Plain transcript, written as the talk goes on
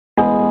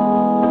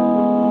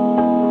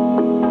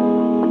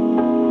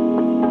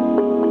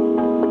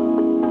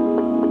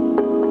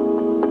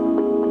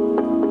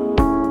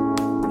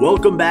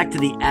Welcome back to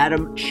the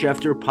Adam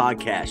Schefter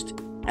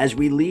podcast as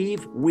we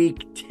leave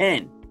week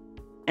 10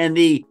 and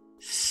the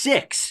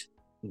 6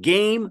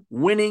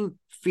 game-winning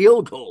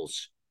field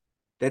goals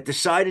that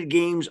decided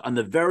games on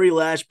the very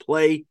last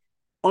play.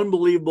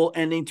 Unbelievable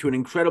ending to an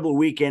incredible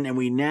weekend, and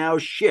we now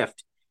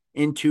shift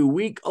into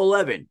week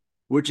 11,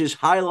 which is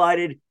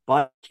highlighted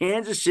by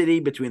Kansas City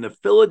between the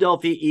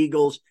Philadelphia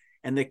Eagles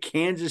and the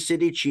Kansas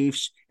City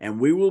Chiefs, and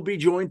we will be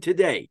joined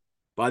today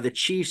by the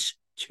Chiefs'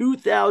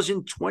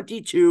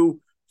 2022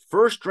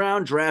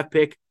 first-round draft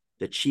pick.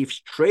 The Chiefs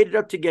traded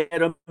up to get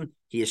him.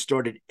 He has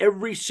started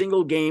every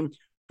single game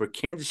for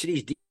Kansas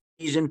City's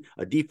season,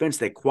 a defense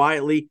that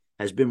quietly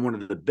has been one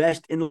of the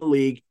best in the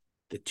league.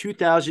 The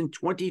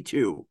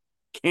 2022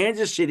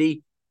 Kansas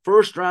City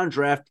first-round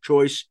draft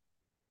choice,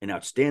 an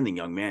outstanding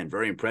young man,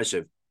 very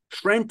impressive,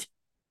 Trent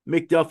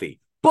McDuffie.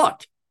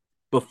 But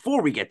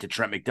before we get to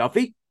Trent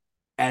McDuffie,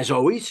 as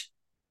always,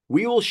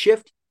 we will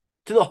shift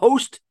to the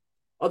host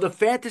of the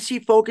Fantasy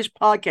Focus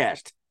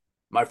podcast,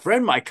 my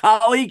friend, my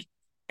colleague,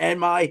 and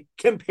my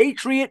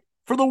compatriot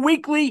for the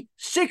weekly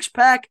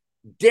six-pack,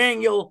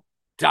 Daniel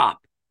Dopp.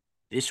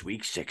 This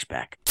week's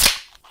six-pack.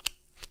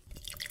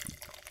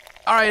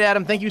 All right,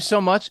 Adam, thank you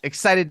so much.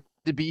 Excited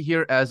to be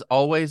here as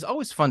always.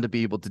 Always fun to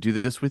be able to do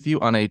this with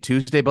you on a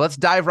Tuesday, but let's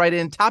dive right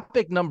in.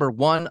 Topic number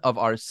 1 of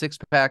our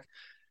six-pack,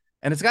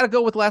 and it's got to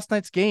go with last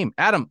night's game.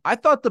 Adam, I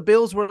thought the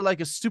Bills were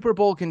like a Super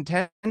Bowl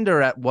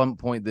contender at one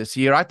point this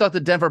year. I thought the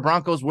Denver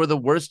Broncos were the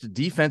worst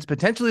defense,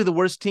 potentially the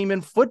worst team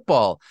in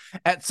football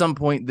at some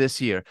point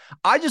this year.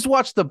 I just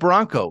watched the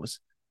Broncos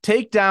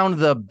take down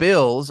the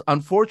Bills,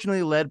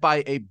 unfortunately led by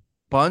a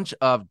bunch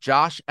of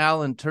Josh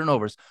Allen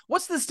turnovers.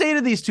 What's the state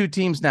of these two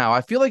teams now? I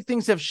feel like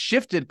things have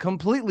shifted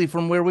completely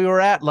from where we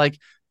were at like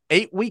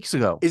 8 weeks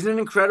ago. Isn't it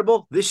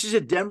incredible? This is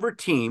a Denver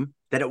team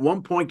that at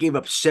one point gave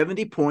up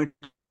 70 points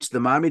to the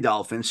Miami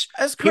Dolphins.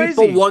 That's crazy.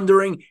 People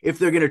wondering if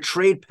they're going to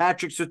trade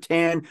Patrick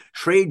Surtain,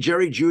 trade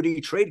Jerry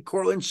Jeudy, trade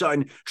Cortland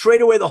Sutton,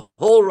 trade away the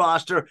whole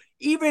roster,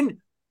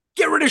 even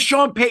get rid of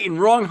Sean Payton,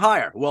 wrong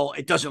hire. Well,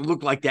 it doesn't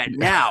look like that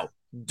now,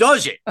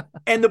 does it?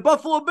 And the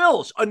Buffalo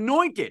Bills,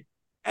 anointed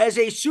as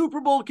a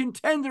Super Bowl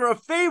contender, a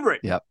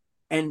favorite. Yep.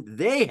 And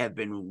they have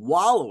been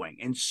wallowing,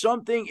 and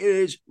something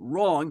is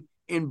wrong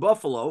in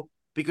Buffalo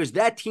because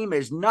that team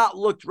has not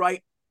looked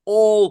right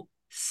all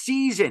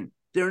season.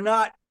 They're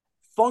not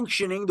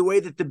functioning the way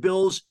that the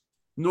Bills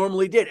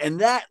normally did. And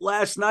that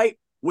last night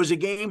was a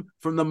game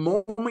from the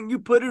moment you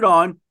put it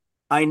on,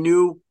 I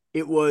knew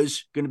it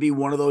was going to be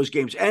one of those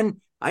games.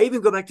 And I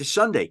even go back to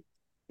Sunday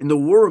in the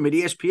war room at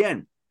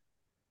ESPN.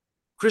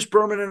 Chris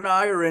Berman and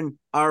I are in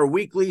our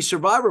weekly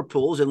survivor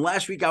pools, and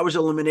last week I was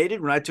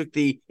eliminated when I took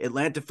the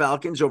Atlanta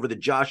Falcons over the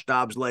Josh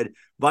Dobbs-led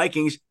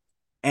Vikings,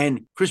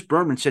 and Chris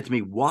Berman said to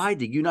me, "Why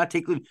did you not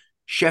take leave?"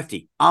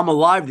 Shefty, I'm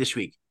alive this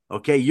week.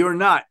 Okay, you're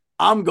not.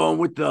 I'm going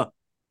with the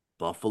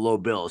Buffalo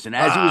Bills. And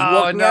as he was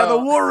walking out of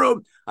the war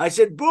room, I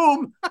said,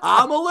 boom,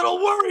 I'm a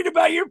little worried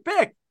about your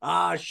pick.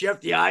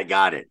 Shefty, I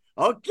got it.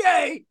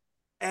 Okay.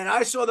 And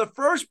I saw the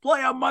first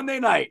play on Monday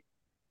night.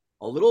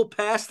 A little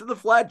pass to the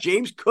flat.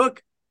 James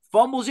Cook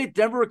fumbles it.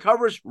 Denver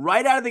recovers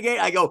right out of the gate.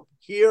 I go,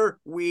 here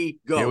we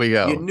go. Here we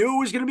go. You knew it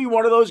was going to be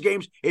one of those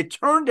games. It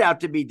turned out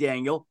to be,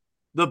 Daniel,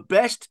 the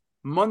best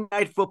Monday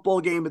Night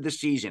Football game of the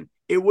season.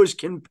 It was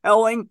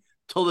compelling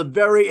till the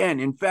very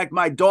end. In fact,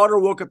 my daughter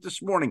woke up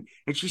this morning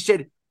and she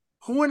said,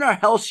 who in our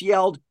house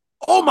yelled,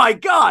 "Oh my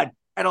God,"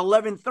 at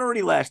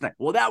 11:30 last night?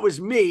 Well, that was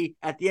me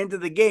at the end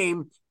of the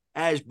game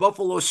as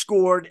Buffalo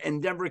scored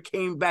and Denver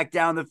came back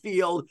down the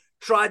field,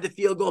 tried the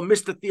field goal,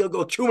 missed the field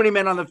goal, too many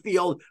men on the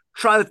field,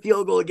 try the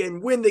field goal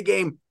again, win the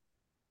game.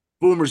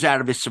 Boomer's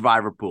out of his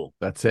survivor pool.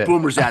 That's it.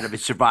 Boomer's out of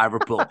his survivor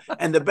pool.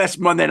 And the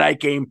best Monday night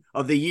game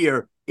of the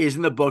year is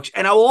in the books.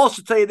 And I will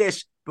also tell you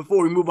this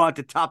before we move on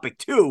to topic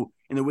 2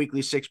 in the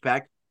weekly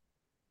six-pack.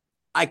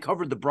 I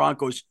covered the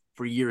Broncos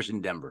for years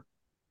in Denver.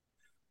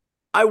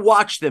 I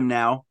watch them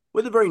now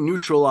with a very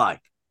neutral eye.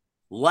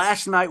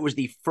 Last night was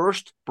the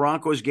first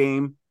Broncos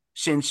game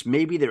since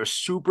maybe their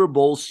Super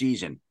Bowl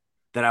season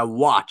that I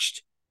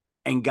watched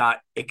and got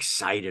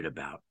excited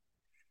about.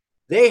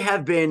 They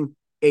have been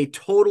a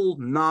total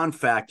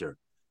non-factor.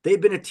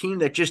 They've been a team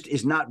that just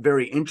is not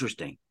very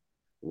interesting.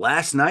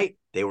 Last night,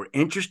 they were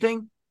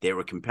interesting, they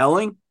were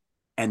compelling,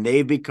 and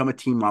they've become a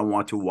team I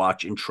want to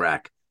watch and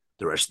track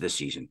the rest of the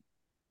season.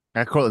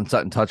 That Cortland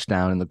Sutton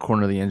touchdown in the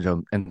corner of the end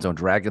zone,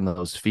 dragging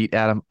those feet,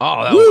 Adam.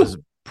 Oh, that was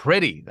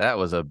pretty. That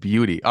was a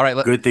beauty. All right.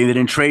 Good thing they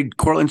didn't trade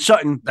Cortland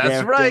Sutton.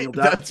 That's right.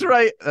 That's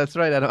right. That's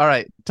right, Adam. All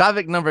right.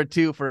 Topic number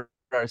 2 for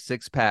our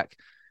six-pack.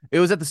 It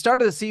was at the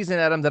start of the season,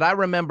 Adam, that I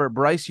remember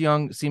Bryce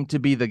Young seemed to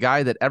be the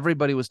guy that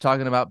everybody was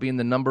talking about being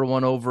the number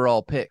 1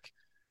 overall pick.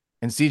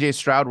 And C.J.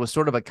 Stroud was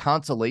sort of a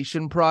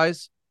consolation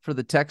prize for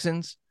the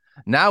Texans.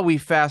 Now we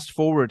fast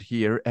forward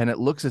here, and it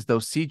looks as though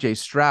C.J.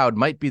 Stroud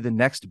might be the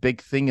next big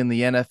thing in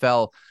the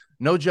NFL.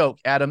 No joke,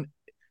 Adam.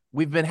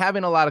 We've been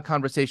having a lot of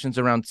conversations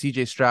around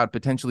C.J. Stroud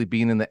potentially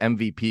being in the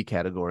MVP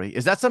category.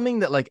 Is that something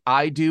that like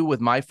I do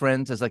with my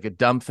friends as like a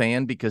dumb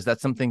fan because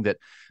that's something that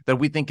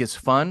we think is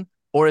fun?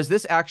 Or is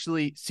this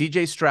actually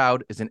CJ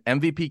Stroud is an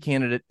MVP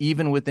candidate,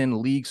 even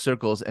within league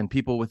circles and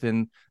people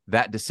within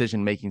that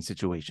decision-making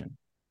situation?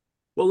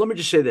 Well, let me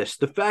just say this.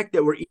 The fact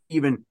that we're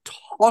even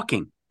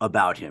talking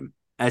about him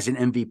as an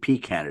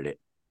MVP candidate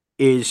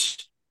is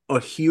a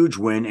huge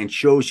win and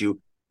shows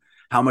you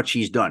how much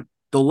he's done.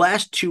 The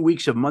last 2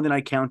 weeks of Monday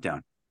Night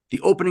Countdown,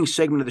 the opening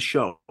segment of the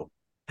show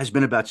has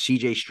been about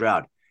CJ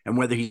Stroud and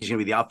whether he's going to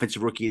be the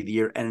Offensive Rookie of the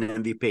Year and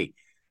an MVP.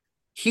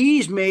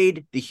 He's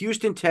made the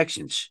Houston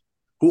Texans,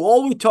 who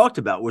all we talked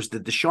about was the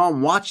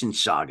Deshaun Watson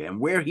saga and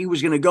where he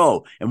was going to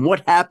go and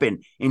what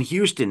happened in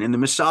Houston in the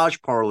massage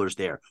parlors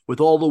there with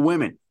all the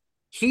women.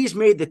 He's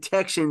made the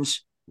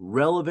Texans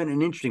relevant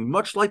and interesting,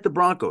 much like the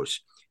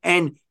Broncos.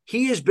 And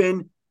he has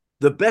been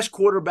the best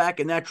quarterback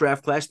in that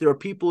draft class. There are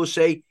people who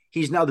say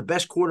he's now the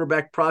best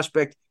quarterback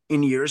prospect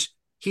in years.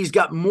 He's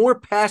got more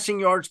passing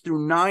yards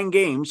through 9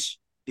 games.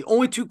 The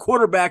only 2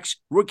 quarterbacks,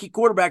 rookie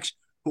quarterbacks,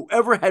 who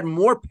ever had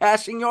more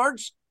passing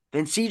yards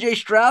than CJ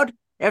Stroud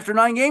after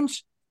 9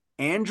 games,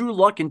 Andrew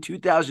Luck in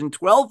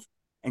 2012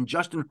 and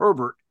Justin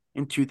Herbert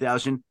in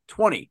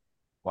 2020.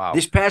 Wow.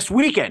 This past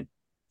weekend,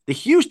 the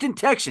Houston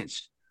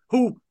Texans,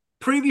 who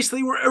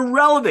previously were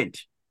irrelevant,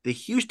 the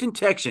Houston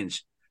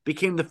Texans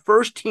became the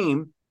first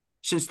team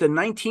since the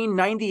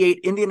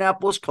 1998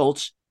 Indianapolis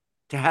Colts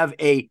to have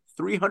a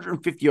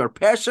 350-yard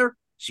passer,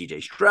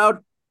 CJ Stroud,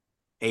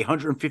 a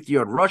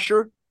 150-yard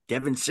rusher,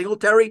 Devin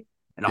Singletary,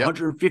 and a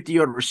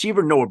 150-yard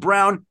receiver, Noah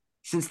Brown,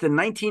 since the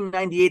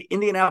 1998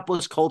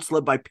 Indianapolis Colts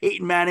led by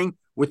Peyton Manning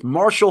with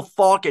Marshall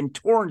Faulk and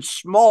Torrance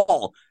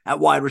Small at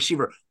wide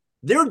receiver.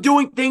 They're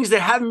doing things that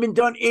haven't been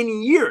done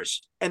in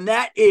years, and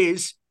that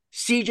is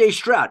CJ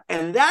Stroud.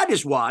 And that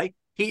is why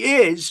he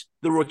is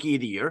the Rookie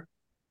of the Year,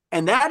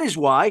 and that is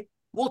why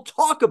we'll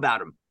talk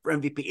about him for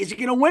MVP. Is he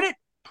going to win it?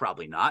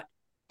 Probably not.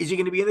 Is he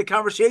going to be in the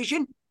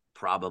conversation?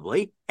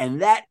 Probably.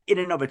 And that in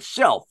and of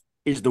itself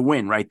is the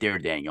win right there,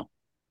 Daniel.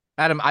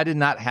 Adam, I did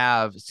not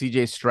have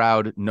CJ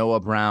Stroud, Noah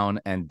Brown,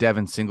 and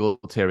Devin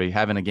Singletary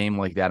having a game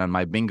like that on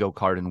my bingo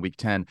card in week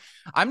 10.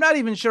 I'm not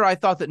even sure I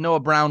thought that Noah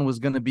Brown was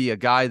going to be a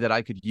guy that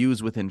I could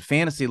use within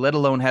fantasy, let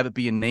alone have it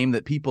be a name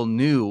that people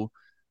knew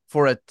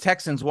for a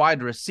Texans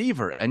wide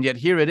receiver. And yet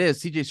here it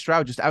is, CJ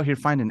Stroud just out here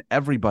finding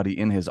everybody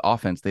in his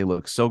offense. They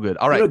look so good.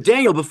 All right.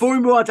 Daniel, before we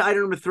move on to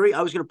item number 3,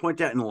 I was going to point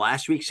out in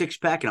last week's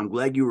 6-pack, and I'm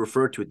glad you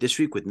referred to it this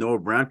week with Noah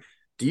Brown.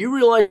 Do you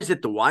realize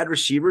that the wide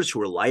receivers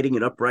who are lighting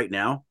it up right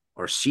now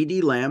are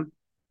CeeDee Lamb,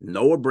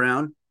 Noah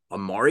Brown,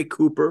 Amari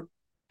Cooper,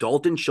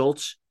 Dalton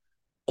Schultz,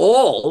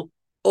 all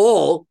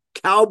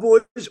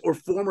Cowboys or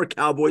former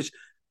Cowboys?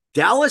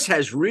 Dallas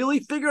has really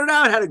figured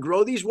out how to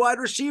grow these wide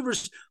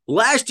receivers.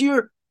 Last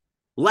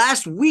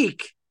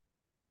week,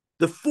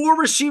 the 4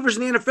 receivers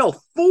in the NFL,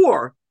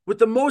 4 with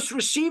the most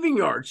receiving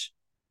yards,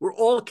 were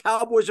all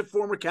Cowboys or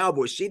former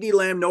Cowboys. CeeDee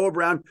Lamb, Noah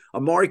Brown,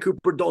 Amari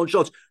Cooper, Dalton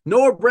Schultz.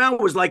 Noah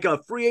Brown was like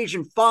a free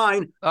agent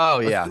fine,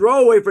 a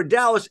throwaway for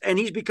Dallas, and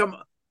he's become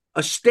a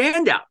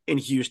standout in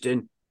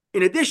Houston,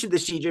 in addition to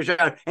CJ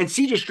Stroud. And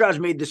CJ Stroud's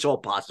made this all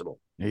possible.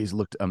 Yeah, he's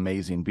looked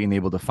amazing being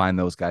able to find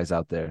those guys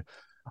out there.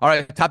 All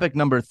right, topic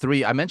number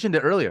 3. I mentioned it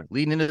earlier,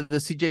 leading into the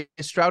CJ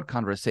Stroud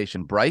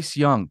conversation. Bryce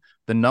Young,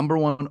 the number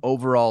 1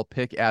 overall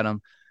pick,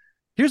 Adam.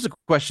 Here's a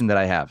question that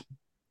I have.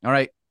 All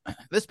right,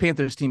 this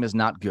Panthers team is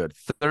not good.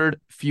 3rd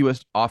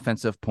fewest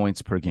offensive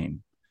points per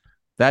game.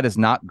 That is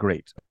not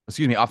great.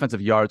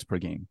 Offensive yards per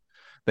game.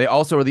 They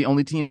also are the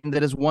only team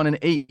that is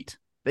 1-8.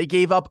 They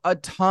gave up a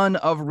ton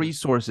of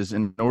resources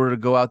in order to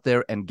go out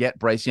there and get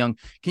Bryce Young.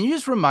 Can you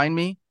just remind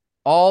me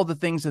all the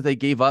things that they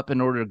gave up in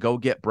order to go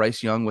get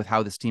Bryce Young with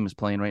how this team is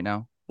playing right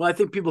now? Well, I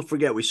think people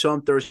forget we saw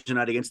him Thursday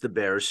night against the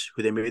Bears,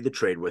 who they made the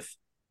trade with.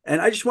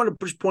 And I just want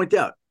to point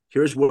out,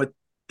 here's what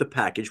the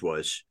package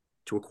was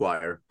to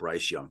acquire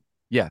Bryce Young.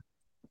 Yeah.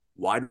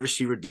 Wide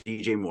receiver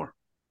DJ Moore.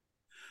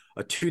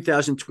 A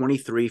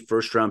 2023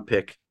 first-round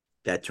pick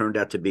that turned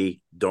out to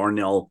be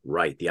Darnell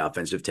Wright, the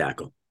offensive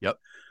tackle. Yep.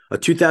 A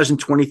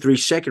 2023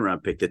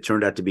 second-round pick that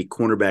turned out to be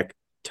cornerback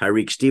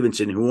Tyreek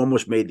Stevenson, who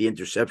almost made the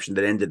interception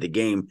that ended the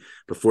game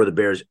before the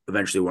Bears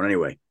eventually won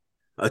anyway.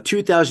 A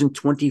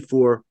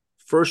 2024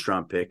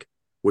 first-round pick,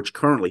 which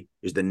currently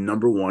is the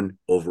number 1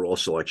 overall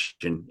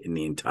selection in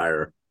the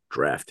entire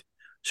draft.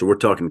 So we're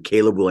talking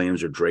Caleb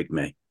Williams or Drake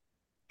May.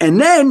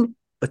 And then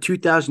a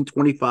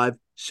 2025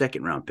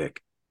 second-round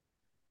pick.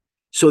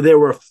 So there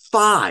were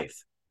 5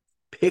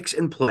 picks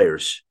and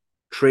players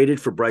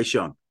traded for Bryce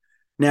Young.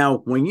 Now,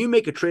 when you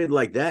make a trade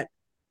like that,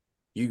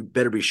 you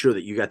better be sure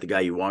that you got the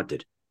guy you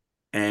wanted.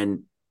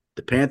 And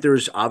the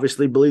Panthers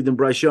obviously believed in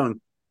Bryce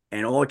Young.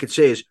 And all I could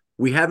say is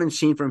we haven't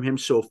seen from him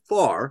so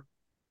far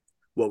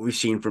what we've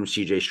seen from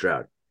CJ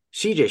Stroud.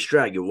 CJ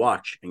Stroud, you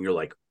watch and you're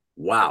like,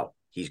 wow,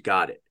 he's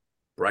got it.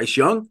 Bryce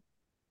Young,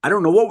 I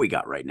don't know what we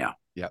got right now.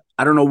 Yeah,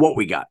 I don't know what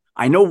we got.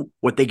 I know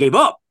what they gave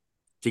up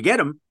to get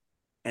him.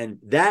 And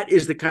that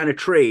is the kind of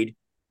trade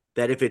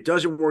that if it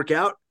doesn't work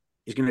out,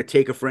 is going to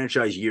take a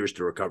franchise years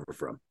to recover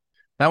from.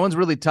 That one's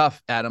really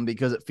tough, Adam,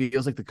 because it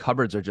feels like the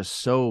cupboards are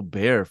just so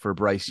bare for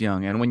Bryce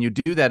Young. And when you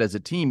do that as a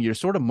team, you're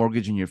sort of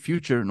mortgaging your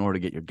future in order to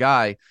get your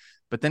guy.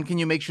 but then can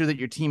you make sure that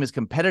your team is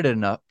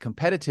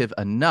competitive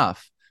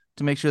enough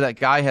to make sure that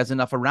guy has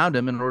enough around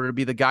him in order to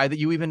be the guy that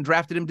you even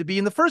drafted him to be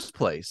in the first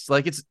place?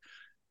 Like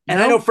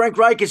I know Frank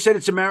Reich has said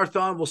it's a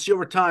marathon. We'll see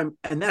over time,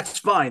 and that's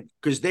fine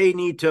because they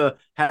need to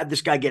have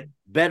this guy get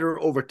better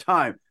over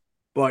time.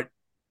 But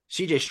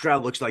C.J.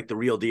 Stroud looks like the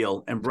real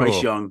deal, and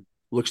Bryce Young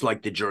looks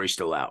like the jury's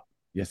still out.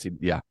 Yes,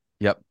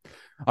 yep.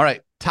 All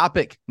right,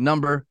 topic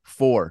number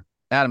 4.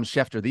 Adam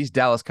Schefter, these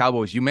Dallas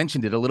Cowboys, you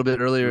mentioned it a little bit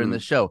earlier in the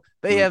show.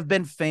 They have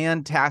been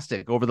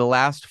fantastic over the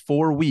last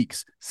 4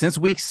 weeks, since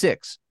week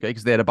 6, okay,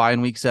 because they had a bye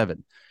in week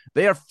 7.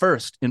 They are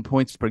first in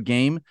points per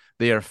game.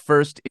 They are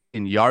first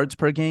in yards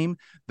per game.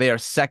 They are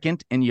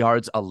second in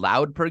yards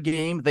allowed per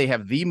game. They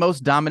have the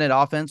most dominant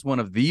offense, one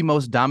of the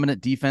most dominant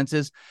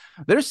defenses.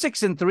 They're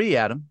 6-3,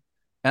 Adam.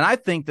 And I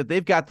think that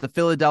they've got the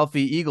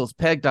Philadelphia Eagles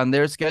pegged on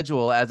their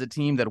schedule as a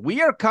team that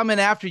we are coming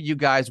after you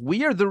guys.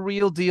 We are the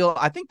real deal.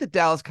 I think the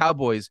Dallas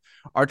Cowboys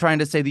are trying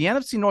to say the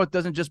NFC North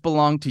doesn't just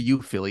belong to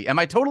you, Philly. Am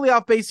I totally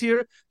off base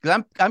here?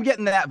 Because I'm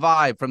getting that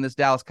vibe from this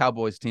Dallas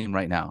Cowboys team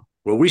right now.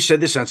 Well, we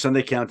said this on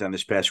Sunday Countdown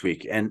this past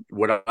week, and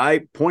what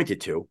I pointed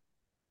to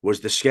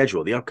was the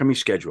schedule, the upcoming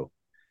schedule.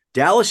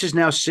 Dallas is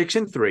now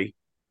 6-3,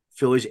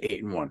 Philly's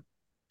 8-1.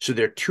 So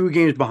they're 2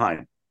 games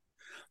behind.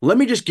 Let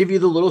me just give you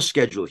the little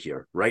schedule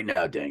here right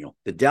now, Daniel.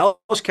 The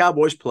Dallas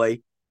Cowboys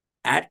play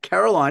at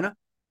Carolina,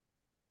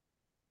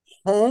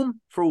 home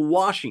for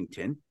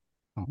Washington.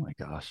 Oh, my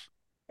gosh.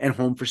 And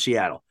home for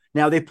Seattle.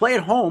 Now, they play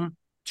at home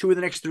 2 of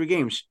the next 3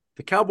 games.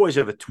 The Cowboys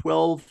have a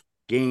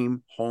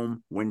 12-game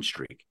home win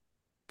streak,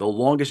 the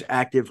longest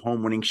active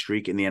home winning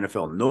streak in the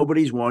NFL.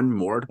 Nobody's won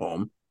more at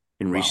home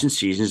in recent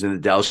seasons than the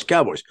Dallas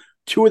Cowboys.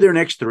 2 of their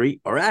next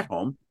 3 are at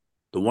home.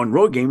 The one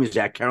road game is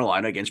at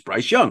Carolina against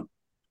Bryce Young.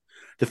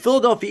 The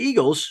Philadelphia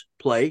Eagles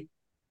play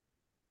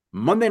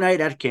Monday night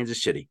at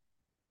Kansas City.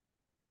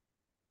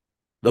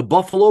 The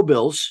Buffalo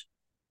Bills,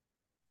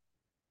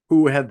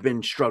 who have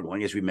been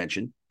struggling, as we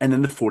mentioned, and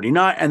then the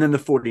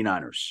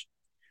 49ers.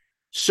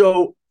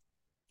 So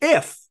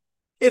if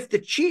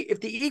the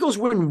Eagles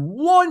win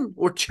 1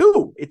 or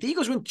 2, if the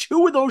Eagles win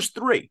 2 of those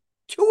 3,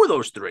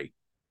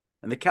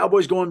 and the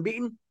Cowboys go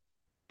unbeaten,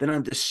 then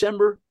on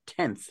December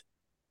 10th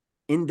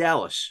in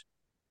Dallas,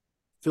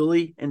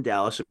 Philly and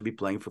Dallas will be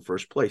playing for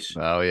first place.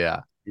 Oh, yeah.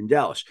 In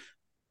Dallas.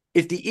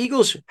 If the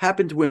Eagles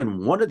happen to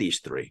win 1 of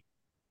these 3,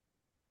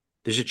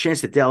 there's a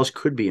chance that Dallas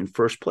could be in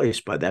first place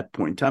by that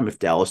point in time if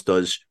Dallas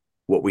does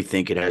what we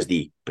think it has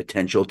the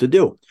potential to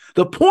do.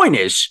 The point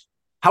is,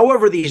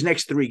 however these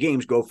next 3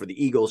 games go for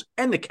the Eagles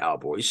and the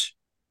Cowboys,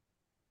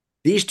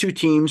 these 2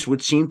 teams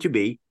would seem to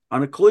be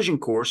on a collision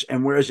course,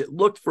 and whereas it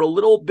looked for a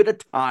little bit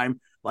of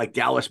time like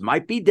Dallas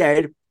might be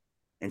dead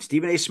and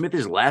Stephen A. Smith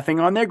is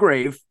laughing on their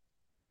grave,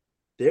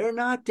 they're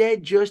not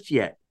dead just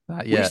yet.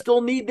 Not yet. We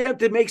still need them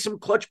to make some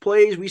clutch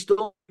plays. We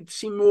still need to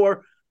see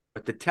more.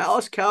 But the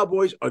Dallas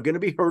Cowboys are going to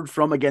be heard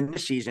from again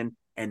this season,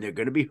 and they're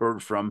going to be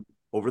heard from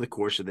over the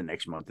course of the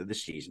next month of the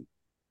season.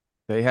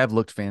 They have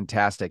looked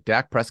fantastic.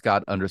 Dak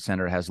Prescott under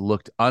center has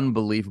looked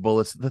unbelievable.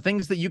 It's the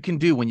things that you can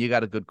do when you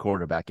got a good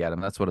quarterback, Adam.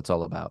 That's what it's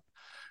all about.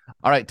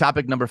 All right,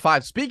 topic number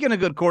 5. Speaking of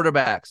good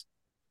quarterbacks,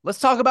 let's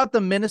talk about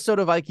the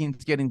Minnesota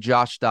Vikings getting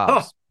Josh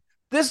Dobbs. Oh.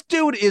 This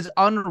dude is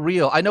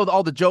unreal. I know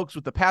all the jokes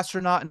with the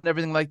pastronaut and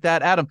everything like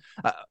that. Adam,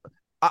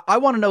 I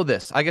want to know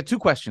this. I got 2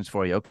 questions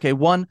for you. Okay,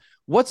 1,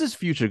 what's his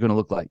future going to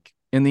look like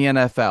in the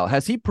NFL?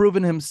 Has he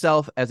proven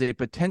himself as a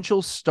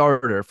potential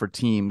starter for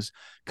teams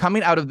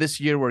coming out of this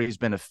year where he's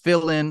been a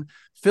filling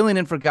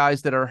in for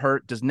guys that are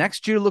hurt? Does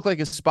next year look like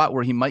a spot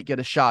where he might get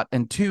a shot?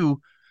 And 2,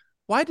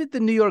 why did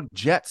the New York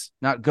Jets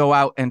not go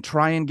out and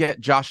try and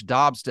get Josh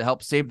Dobbs to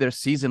help save their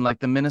season like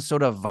the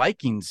Minnesota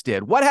Vikings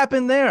did? What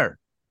happened there?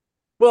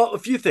 Well, a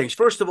few things.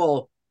 First of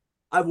all,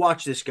 I've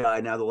watched this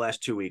guy now the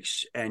last 2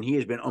 weeks, and he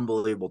has been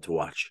unbelievable to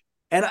watch.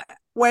 And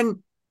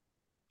when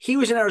he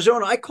was in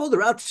Arizona, I called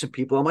her out to some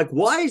people. I'm like,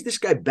 why is this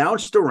guy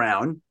bounced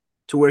around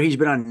to where he's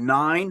been on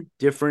 9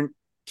 different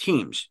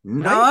teams?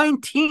 Right. 9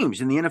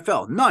 teams in the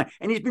NFL. 9.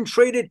 And he's been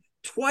traded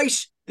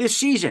twice this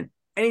season.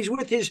 And he's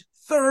with his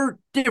 3rd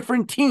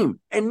different team.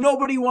 And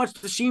nobody wants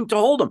to seem to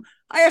hold him.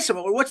 I asked him,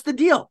 well, what's the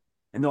deal?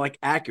 And they're like,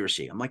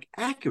 accuracy. I'm like,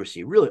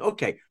 accuracy? Really?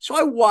 Okay. So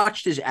I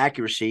watched his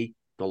accuracy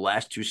the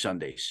last 2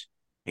 Sundays.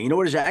 And you know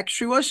what his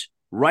accuracy was?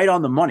 Right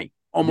on the money,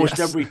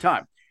 almost every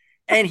time.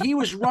 And he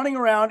was running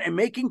around and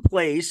making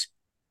plays,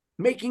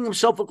 making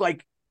himself look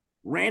like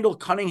Randall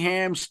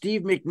Cunningham,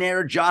 Steve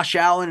McNair, Josh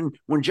Allen,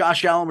 when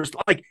Josh Allen was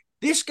like,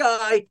 this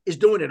guy is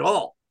doing it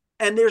all.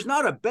 And there's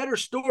not a better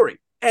story.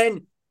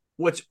 And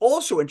what's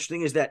also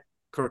interesting is that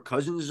Kirk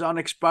Cousins is on an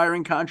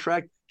expiring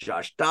contract.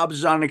 Josh Dobbs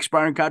is on an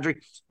expiring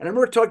contract. And I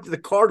remember talking to the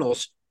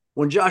Cardinals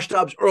when Josh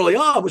Dobbs early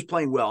on was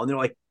playing well. And they're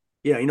like,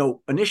 yeah,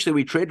 initially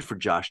we traded for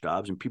Josh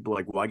Dobbs, and people were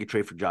like, why'd you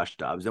trade for Josh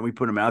Dobbs? Then we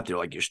put him out there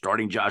like, you're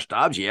starting Josh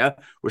Dobbs? Yeah,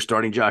 we're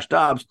starting Josh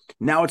Dobbs.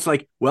 Now it's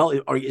like, well,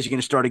 is he going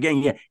to start again?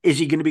 Yeah. Is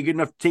he going to be good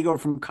enough to take over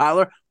from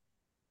Kyler?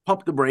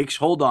 Pump the brakes.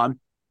 Hold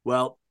on.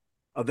 Well,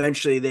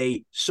 eventually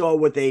they saw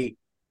what they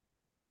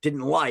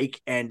didn't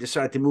like and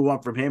decided to move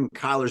on from him.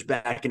 Kyler's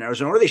back in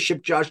Arizona. They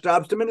shipped Josh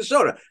Dobbs to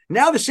Minnesota.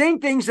 Now the same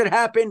things that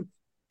happen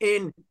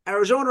in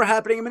Arizona are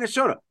happening in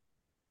Minnesota.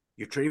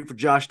 You're trading for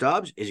Josh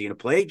Dobbs. Is he going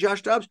to play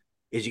Josh Dobbs?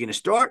 Is he going to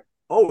start?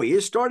 Oh, he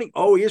is starting.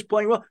 Oh, he is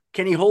playing well.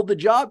 Can he hold the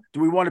job? Do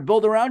we want to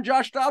build around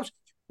Josh Dobbs?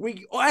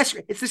 We ask.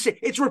 It's the same.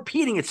 It's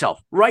repeating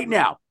itself right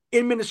now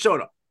in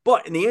Minnesota.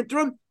 But in the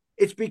interim,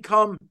 it's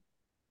become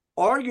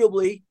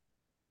arguably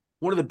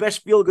one of the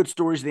best feel-good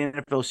stories of the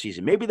NFL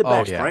season. Maybe the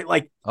best, right?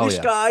 Like this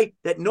guy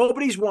that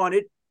nobody's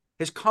wanted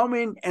has come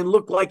in and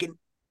looked like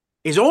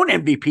his own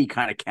MVP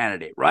kind of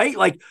candidate, right?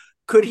 Like,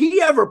 could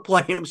he ever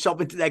play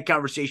himself into that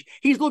conversation?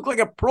 He's looked like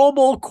a Pro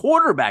Bowl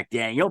quarterback,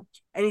 Daniel,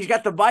 and he's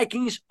got the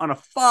Vikings on a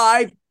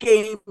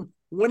 5-game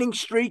winning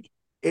streak.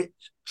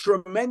 It's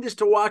tremendous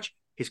to watch.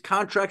 His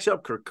contract's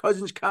up. Kirk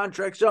Cousins'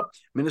 contract's up.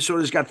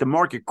 Minnesota's got the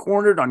market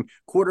cornered on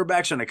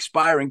quarterbacks on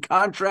expiring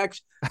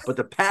contracts, but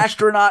the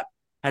Pastronaut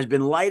has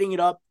been lighting it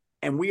up,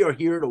 and we are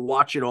here to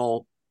watch it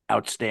all.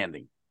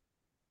 Outstanding.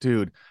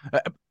 Dude,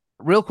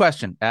 real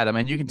question, Adam,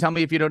 and you can tell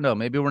me if you don't know.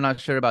 Maybe we're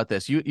not sure about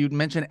this. You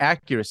mentioned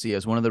accuracy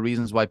as one of the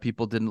reasons why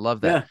people didn't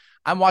love that. Yeah.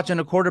 I'm watching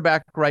a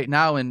quarterback right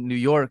now in New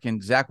York,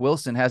 and Zach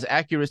Wilson has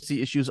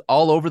accuracy issues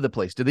all over the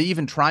place. Did they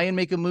even try and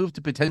make a move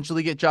to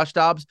potentially get Josh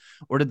Dobbs,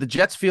 or did the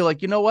Jets feel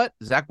like, you know what,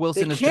 Zach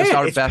Wilson is just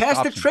our best option? It's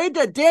past the trade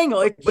deadline,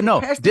 Daniel. It's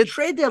past the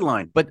trade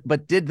deadline.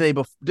 But did they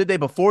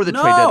before the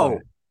trade deadline?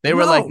 They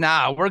were like,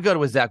 nah, we're good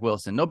with Zach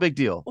Wilson. No big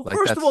deal. Well,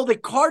 first of all, the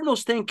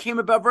Cardinals thing came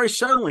about very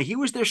suddenly. He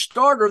was their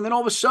starter, and then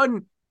all of a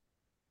sudden,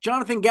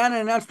 Jonathan Gannon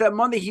announced that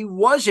Monday he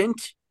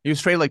wasn't. He was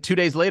traded like 2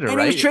 days later, and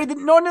right? He was traded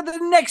the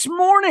next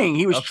morning.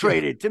 He was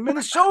traded to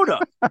Minnesota.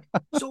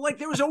 So, like,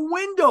 there was a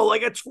window,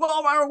 like a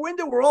 12-hour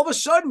window where all of a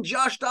sudden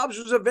Josh Dobbs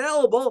was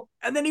available,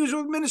 and then he was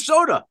with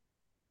Minnesota.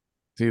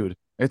 Dude,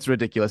 it's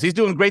ridiculous. He's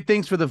doing great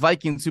things for the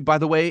Vikings, who, by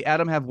the way,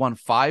 Adam, have won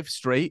 5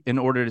 straight in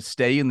order to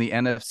stay in the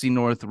NFC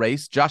North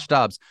race. Josh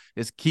Dobbs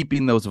is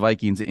keeping those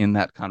Vikings in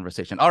that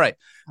conversation. All right,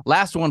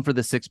 last one for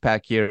the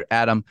six-pack here,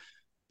 Adam.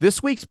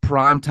 This week's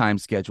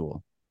primetime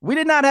schedule. We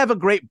did not have a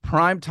great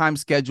primetime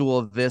schedule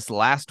of this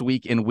last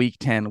week in week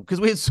 10 because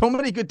we had so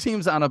many good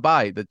teams on a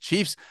bye. The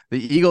Chiefs,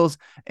 the Eagles,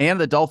 and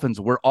the Dolphins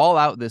were all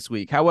out this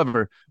week.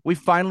 However, we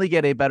finally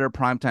get a better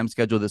primetime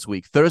schedule this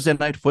week. Thursday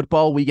night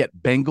football, we get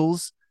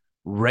Bengals,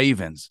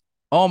 Ravens.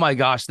 Oh my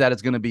gosh, that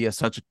is going to be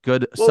such a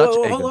good.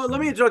 Hold on.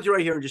 Let me interrupt you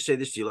right here and just say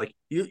this to you. Like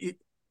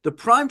the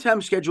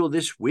primetime schedule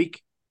this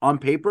week on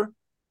paper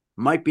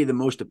might be the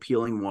most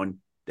appealing one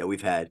that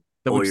we've had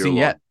that we've seen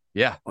yet.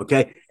 Yeah.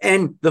 Okay.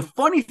 And the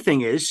funny thing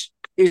is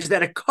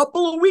that a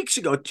couple of weeks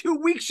ago, 2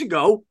 weeks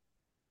ago,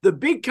 the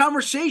big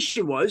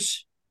conversation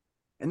was,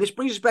 and this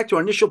brings us back to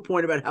our initial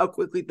point about how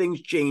quickly things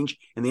change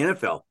in the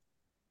NFL.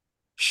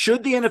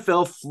 Should the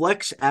NFL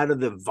flex out of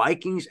the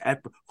Vikings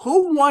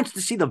who wants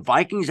to see the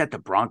Vikings at the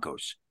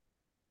Broncos?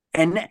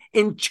 And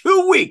in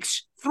 2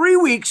 weeks, 3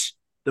 weeks,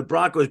 the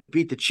Broncos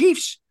beat the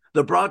Chiefs.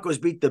 The Broncos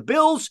beat the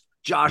Bills.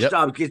 Josh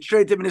Dobbs gets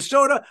traded to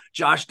Minnesota.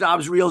 Josh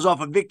Dobbs reels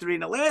off a victory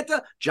in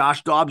Atlanta.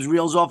 Josh Dobbs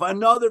reels off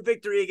another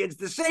victory against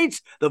the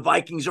Saints. The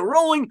Vikings are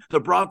rolling. The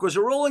Broncos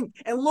are rolling.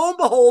 And lo and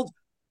behold,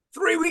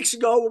 3 weeks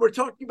ago, when we're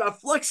talking about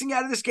flexing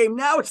out of this game,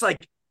 now it's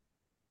like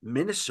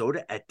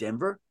Minnesota at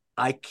Denver.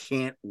 I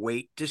can't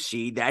wait to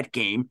see that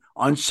game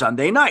on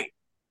Sunday night.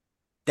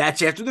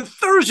 That's after the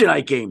Thursday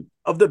night game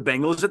of the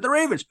Bengals at the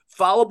Ravens,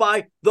 followed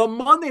by the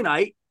Monday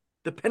night,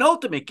 the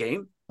penultimate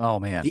game.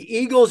 Oh, man. The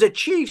Eagles at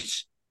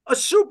Chiefs. A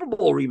Super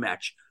Bowl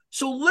rematch.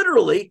 So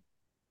literally,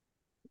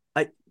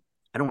 I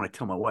don't want to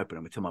tell my wife, but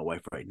I'm going to tell my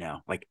wife right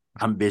now. Like,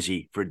 I'm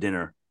busy for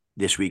dinner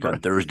this week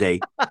on Thursday,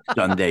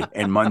 Sunday,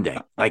 and Monday.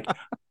 Like,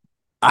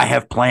 I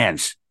have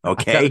plans.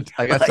 Okay,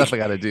 I got stuff I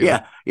got to do.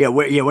 Yeah.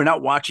 We're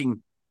not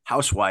watching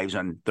Housewives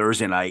on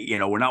Thursday night. You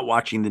know, we're not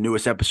watching the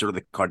newest episode of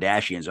the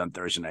Kardashians on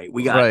Thursday night.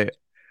 We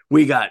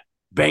got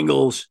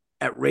Bengals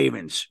at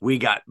Ravens. We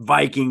got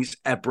Vikings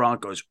at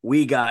Broncos.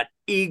 We got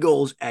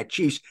Eagles at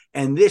Chiefs,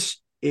 and this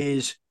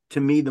is, to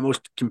me, the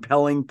most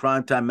compelling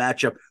primetime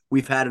matchup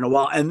we've had in a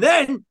while. And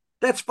then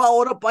that's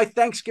followed up by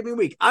Thanksgiving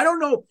week. I don't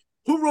know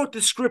who wrote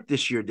the script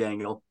this year,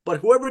 Daniel, but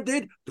whoever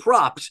did,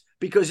 props,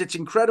 because it's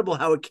incredible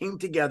how it came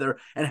together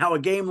and how a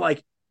game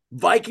like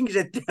Vikings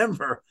at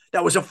Denver,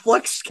 that was a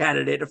flex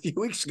candidate a few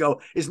weeks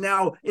ago, is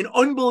now an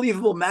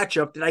unbelievable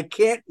matchup that I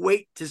can't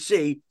wait to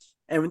see.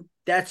 And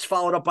that's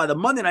followed up by the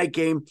Monday night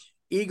game,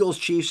 Eagles,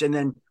 Chiefs, and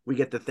then we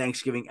get the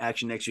Thanksgiving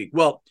action next week.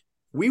 Well,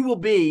 we will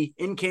be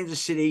in Kansas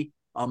City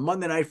on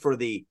Monday night for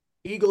the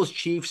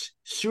Eagles-Chiefs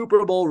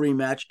Super Bowl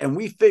rematch, and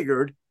we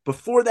figured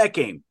before that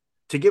game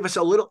to give us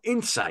a little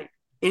insight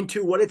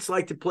into what it's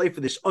like to play for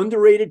this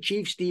underrated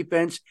Chiefs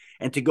defense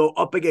and to go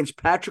up against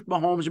Patrick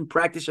Mahomes in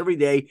practice every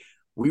day,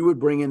 we would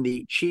bring in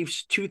the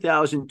Chiefs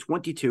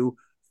 2022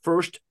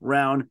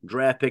 first-round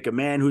draft pick, a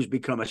man who's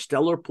become a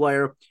stellar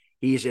player.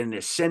 He's an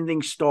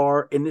ascending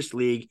star in this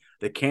league,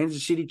 the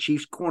Kansas City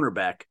Chiefs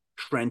cornerback,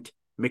 Trent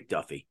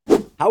McDuffie.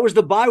 How was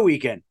the bye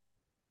weekend?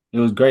 It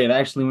was great. I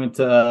actually went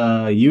to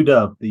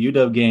UW, the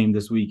UW game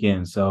this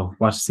weekend. So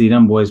watched to see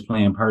them boys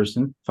play in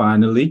person,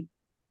 finally.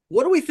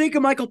 What do we think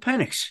of Michael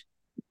Penix?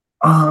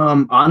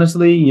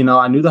 Honestly,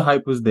 I knew the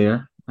hype was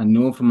there. I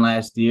knew him from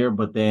last year,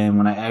 but then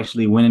when I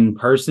actually went in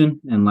person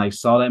and like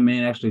saw that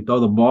man actually throw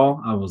the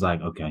ball, I was like,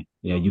 okay,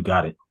 yeah, you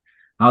got it.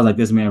 I was like,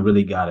 this man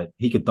really got it.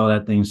 He could throw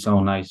that thing so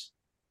nice.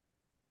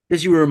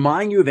 Does he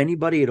remind you of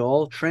anybody at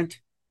all, Trent?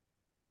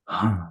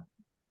 I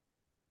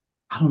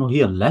don't know.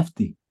 He a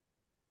lefty.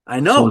 I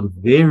So know. it's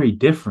very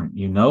different,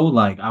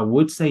 Like I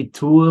would say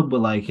Tua, but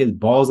like his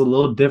ball's a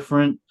little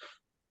different.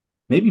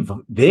 Maybe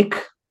Vic,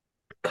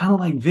 kind of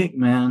like Vic,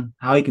 man.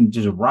 How he can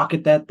just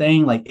rocket that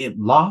thing, like it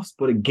lost,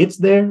 but it gets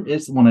there.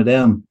 It's one of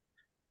them.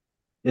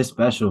 It's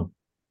special.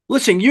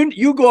 Listen,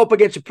 you go up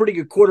against a pretty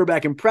good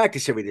quarterback in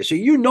practice every day, so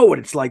you know what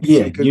it's like to see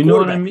Yeah, a good you know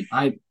what I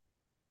quarterback. mean.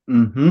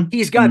 Mm-hmm,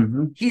 He's got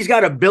mm-hmm. he's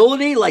got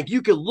ability. Like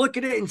you could look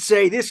at it and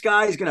say, this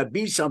guy is going to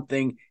be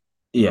something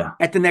Yeah,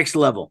 at the next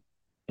level.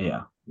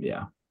 yeah.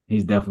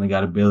 He's definitely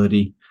got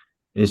ability.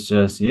 It's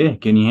just, yeah,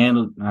 can you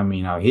handle? I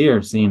mean, out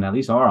here, seeing at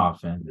least our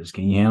offense,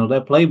 can you handle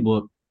that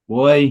playbook?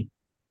 Boy,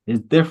 it's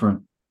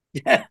different.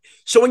 Yeah.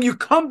 So when you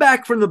come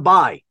back from the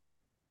bye,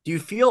 do you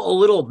feel a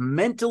little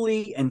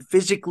mentally and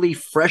physically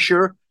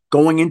fresher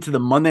going into the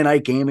Monday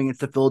night game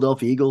against the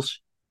Philadelphia Eagles?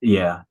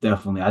 Yeah,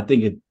 definitely. I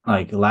think it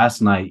like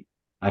last night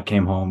I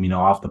came home,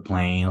 off the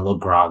plane, a little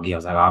groggy. I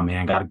was like, oh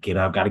man, gotta get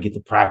up, gotta get to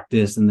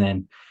practice. And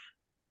then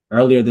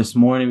earlier this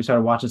morning, we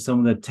started watching some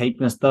of the tape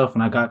and stuff,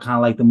 and I got kind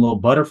of like them little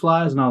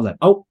butterflies, and I was like,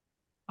 oh,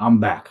 I'm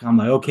back. I'm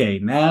like, okay,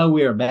 now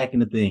we are back in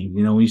the thing.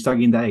 When you start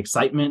getting that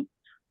excitement,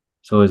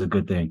 it's always a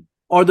good thing.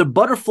 Are the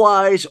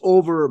butterflies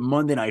over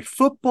Monday Night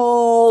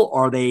Football?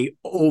 Are they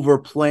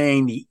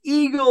overplaying the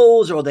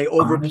Eagles? Are they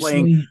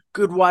overplaying Honestly,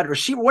 good wide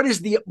receiver?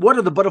 What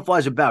are the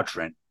butterflies about,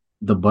 Trent?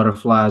 the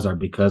butterflies are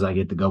because I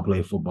get to go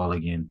play football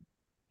again.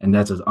 And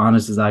that's as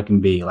honest as I can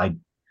be. Like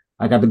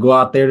I got to go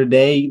out there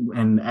today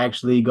and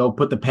actually go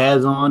put the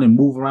pads on and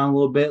move around a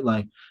little bit.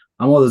 Like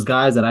I'm one of those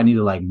guys that I need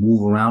to like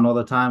move around all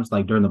the time. So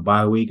like during the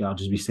bye week, I'll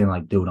just be saying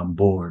like, dude, I'm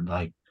bored.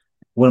 Like,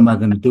 what am I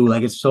gonna do?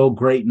 Like it's so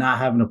great not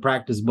having to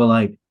practice, but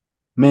like,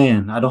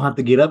 man, I don't have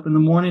to get up in the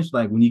mornings.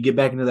 Like when you get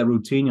back into that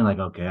routine, you're like,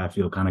 okay, I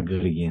feel kind of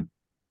good again.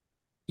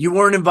 You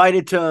weren't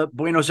invited to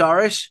Buenos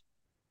Aires?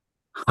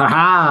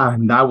 Ha!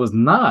 I was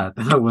not.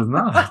 I was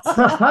not.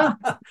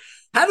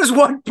 How does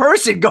one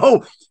person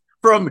go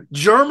from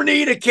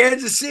Germany to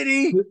Kansas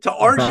City to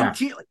Back.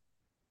 Argentina?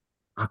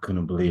 I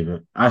couldn't believe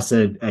it. I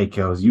said, hey,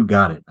 Kels, you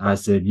got it. I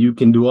said, you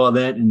can do all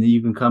that and then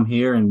you can come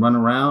here and run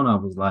around. I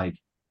was like,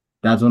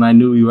 that's when I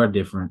knew you are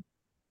different.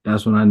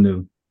 That's when I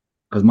knew.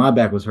 Because my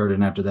back was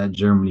hurting after that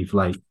Germany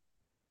flight.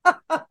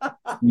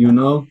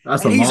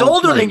 That's a And he's long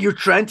older than flight. you,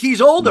 Trent.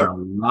 He's You're older. a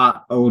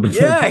lot older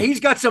Yeah, than me. he's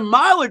got some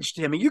mileage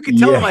to him, and you can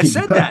tell Yeah, him I he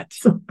said that.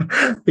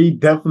 does. He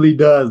definitely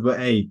does. But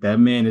hey, that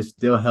man is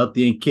still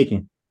healthy and kicking.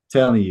 I'm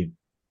telling you.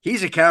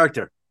 He's a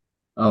character.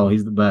 Oh,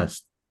 he's the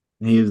best.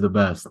 He is the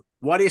best.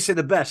 Why do you say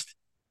the best?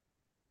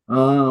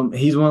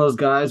 He's one of those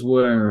guys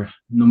where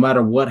no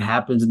matter what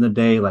happens in the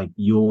day, like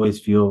you always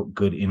feel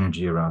good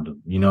energy around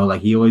him.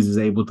 Like he always is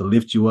able to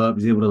lift you up.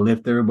 He's able to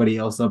lift everybody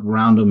else up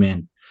around him,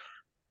 and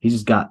he's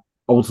just got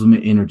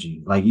ultimate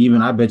energy. Like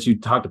even I bet you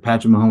talk to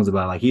Patrick Mahomes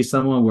about it. Like he's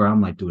someone where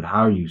I'm like, dude,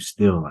 how are you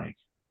still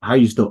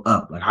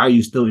up? Like how are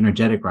you still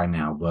energetic right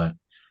now? But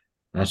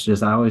that's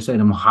just I always say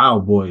them Ohio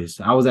boys.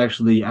 I was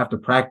actually after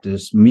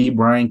practice, me,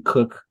 Brian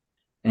Cook,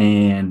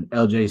 and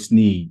LJ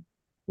Sneed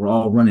were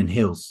all running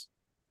hills.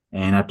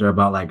 And after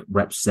about like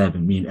rep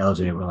 7, me and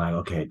LJ were like,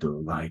 okay,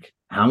 dude, like,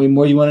 how many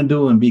more you want to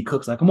do? And B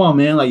Cook's like, come on,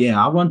 man. Like,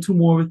 yeah, I'll run 2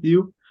 more with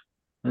you.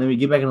 And then we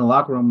get back in the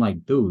locker room,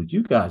 like, dude,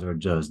 you guys are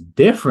just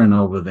different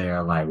over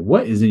there. Like,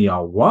 what is in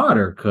y'all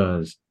water?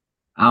 Because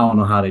I don't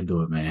know how they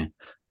do it, man.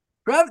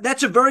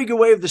 That's a very good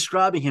way of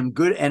describing him.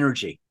 Good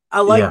energy.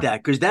 I like Yeah,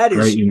 that because that is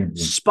great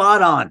energy.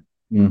 spot on,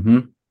 Mm-hmm.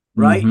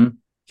 right? Mm-hmm.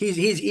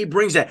 He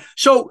brings that.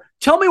 So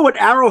tell me what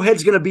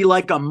Arrowhead's going to be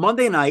like on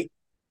Monday night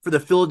for the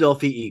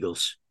Philadelphia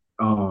Eagles.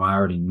 Oh, I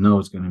already know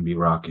it's going to be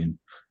rocking.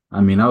 I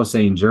mean, I was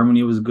saying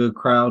Germany was a good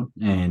crowd,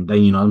 and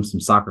then, I'm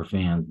some soccer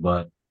fans,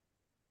 but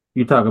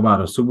you talk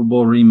about a Super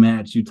Bowl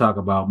rematch, you talk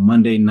about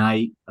Monday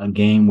night, a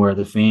game where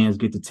the fans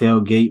get to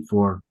tailgate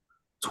for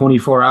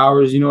 24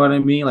 hours, you know what I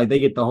mean? Like they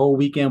get the whole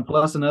weekend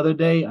plus another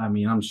day. I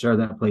mean, I'm sure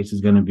that place is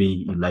going to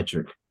be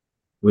electric,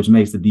 which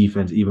makes the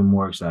defense even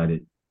more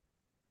excited.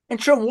 And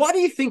Trent, why do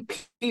you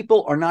think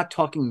people are not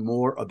talking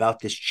more about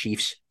this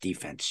Chiefs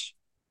defense?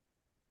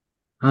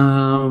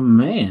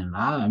 Man,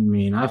 I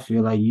mean, I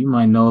feel like you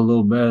might know a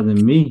little better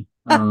than me.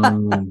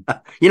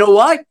 You know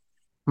why?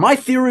 My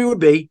theory would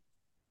be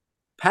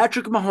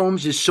Patrick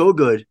Mahomes is so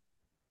good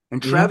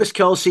and Yeah, Travis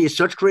Kelce is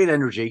such great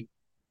energy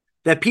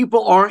that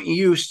people aren't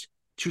used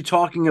to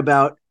talking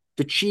about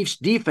the Chiefs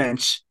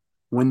defense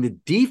when the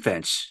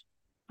defense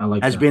I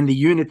like has that. been the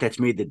unit that's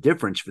made the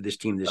difference for this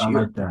team this I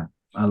year. like that.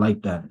 I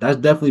like that. That's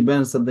definitely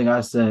been something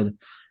I said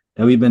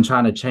that we've been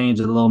trying to change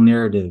a little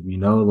narrative,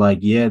 like,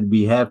 yeah,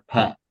 we have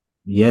Pat.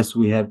 Yes,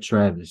 we have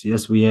Travis.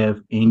 Yes, we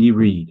have Andy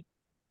Reid.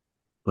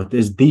 But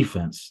this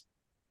defense,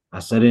 I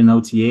said it in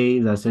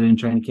OTAs, I said it in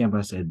training camp,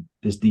 I said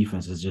this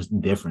defense is just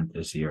different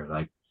this year.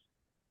 Like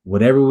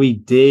whatever we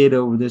did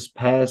over this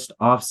past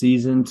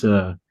offseason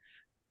to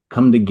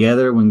come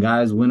together when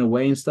guys went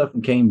away and stuff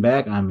and came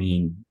back, I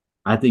mean,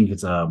 I think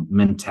it's a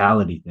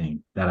mentality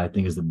thing that I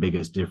think is the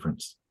biggest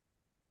difference.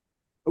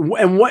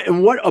 And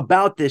what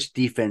about this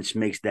defense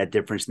makes that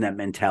difference in that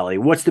mentality?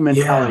 What's the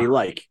mentality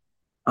like?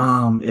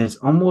 It's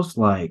almost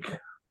like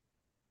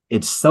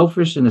it's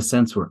selfish in a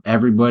sense where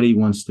everybody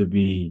wants to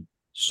be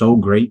so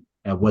great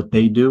at what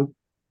they do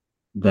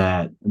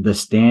that the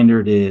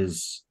standard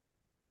is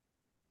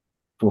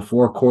for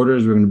 4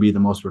 quarters, we're going to be the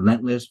most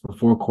relentless. For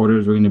 4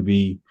 quarters, we're going to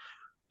be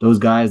those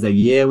guys that,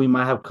 yeah, we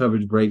might have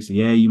coverage breaks.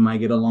 Yeah, you might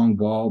get a long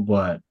ball,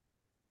 but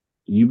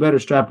you better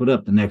strap it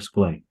up the next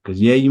play.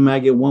 Because, yeah, you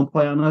might get one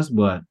play on us,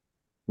 but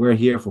we're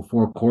here for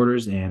 4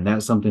 quarters, and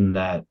that's something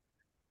that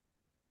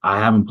I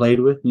haven't played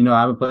with. You know,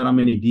 I haven't played on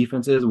many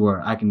defenses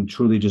where I can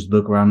truly just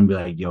look around and be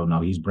like, yo, no,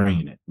 he's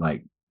bringing it.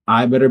 Like,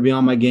 I better be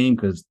on my game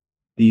because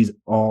these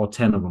all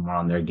 10 of them are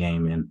on their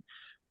game. And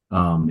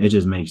it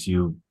just makes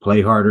you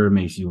play harder,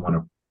 makes you want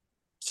to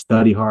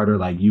study harder.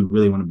 Like, you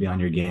really want to be on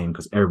your game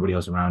because everybody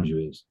else around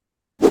you is.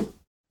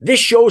 This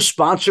show is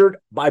sponsored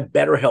by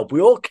BetterHelp.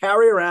 We all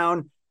carry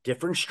around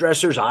different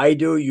stressors. I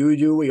do, you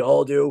do, we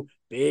all do,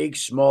 big,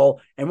 small.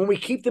 And when we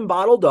keep them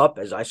bottled up,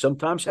 as I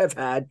sometimes have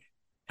had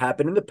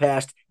happen in the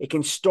past, it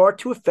can start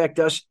to affect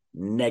us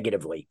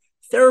negatively.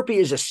 Therapy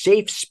is a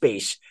safe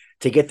space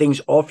to get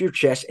things off your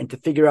chest and to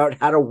figure out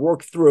how to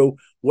work through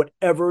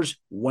whatever's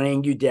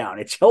weighing you down.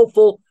 It's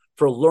helpful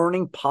for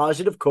learning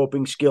positive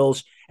coping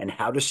skills and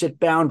how to set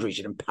boundaries.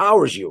 It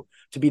empowers you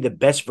to be the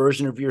best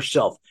version of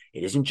yourself.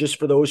 It isn't just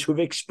for those who've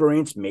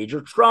experienced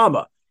major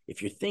trauma.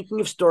 If you're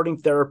thinking of starting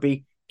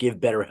therapy, give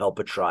BetterHelp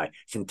a try.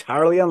 It's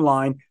entirely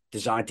online,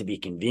 designed to be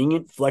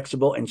convenient,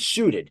 flexible, and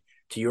suited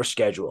to your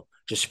schedule.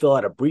 Just fill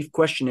out a brief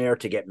questionnaire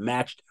to get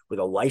matched with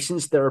a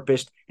licensed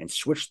therapist and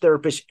switch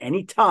therapists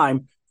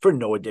anytime for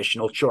no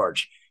additional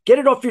charge. Get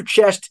it off your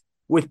chest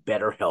with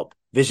BetterHelp.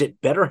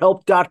 Visit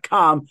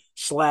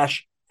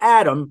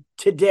BetterHelp.com/Adam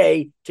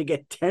today to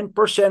get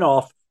 10%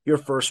 off your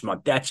first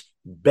month. That's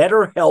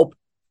BetterHelp,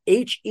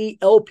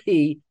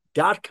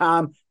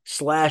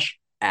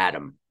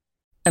 HELP.com/Adam.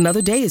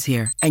 Another day is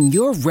here, and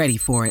you're ready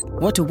for it.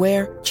 What to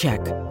wear? Check.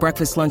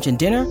 Breakfast, lunch, and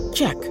dinner?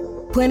 Check.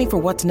 Planning for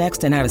what's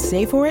next and how to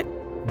save for it?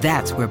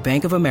 That's where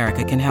Bank of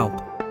America can help.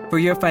 For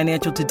your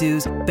financial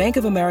to-dos, Bank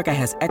of America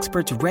has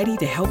experts ready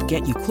to help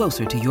get you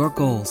closer to your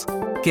goals.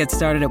 Get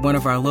started at one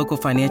of our local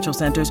financial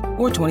centers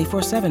or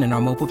 24/7 in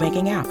our mobile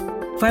banking app.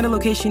 Find a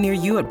location near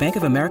you at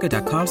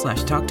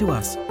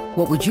bankofamerica.com/talktous.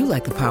 What would you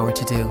like the power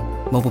to do?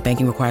 Mobile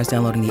banking requires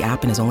downloading the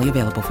app and is only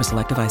available for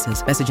select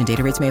devices. Message and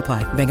data rates may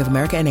apply. Bank of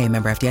America NA,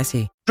 member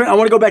FDIC. Trent, I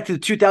want to go back to the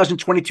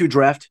 2022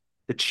 draft.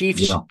 The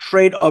Chiefs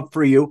trade up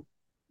for you.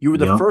 You were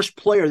the first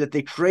player that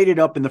they traded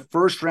up in the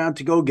first round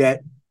to go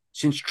get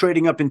since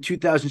trading up in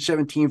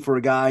 2017 for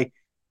a guy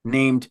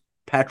named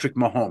Patrick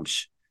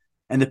Mahomes.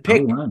 And the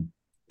pick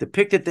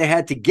that they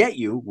had to get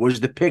you was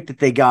the pick that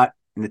they got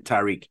in the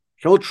Tyreek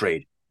Hill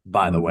trade,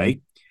 by the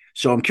way.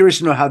 So I'm curious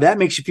to know how that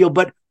makes you feel.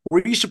 But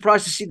were you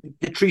surprised to see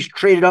the Chiefs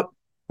traded up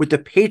with the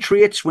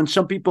Patriots when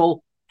some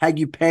people had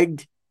you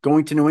pegged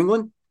going to New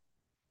England?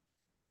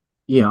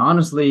 Yeah,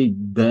 honestly,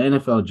 the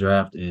NFL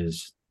draft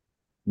is,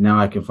 now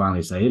I can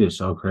finally say, it is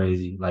so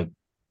crazy. Like,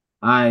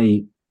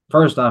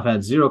 first off,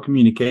 had zero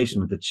communication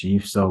with the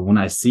Chiefs. So when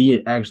I see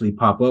it actually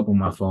pop up on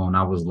my phone,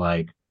 I was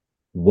like,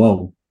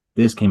 whoa,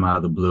 this came out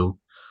of the blue.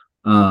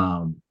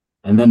 And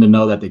then to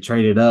know that they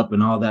traded up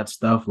and all that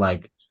stuff,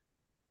 like,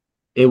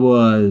 it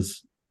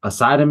was, a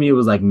side of me, it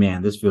was like,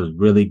 man, this feels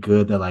really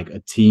good that like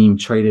a team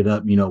traded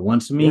up,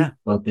 wants me. Yeah.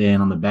 But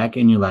then on the back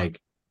end, you're like,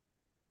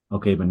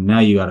 okay, but now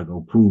you got to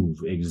go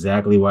prove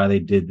exactly why they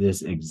did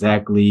this,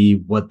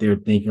 exactly what they're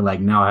thinking. Like,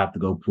 now I have to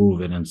go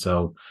prove it. And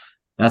so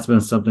that's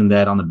been something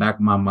that on the back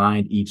of my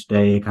mind each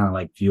day, it kind of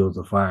like fuels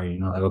the fire,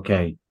 like,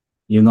 okay,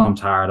 even though I'm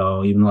tired,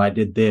 even though I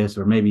did this,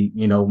 or maybe,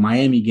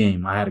 Miami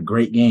game, I had a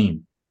great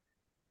game.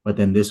 But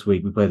then this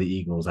week we play the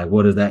Eagles. Like,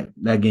 what is that?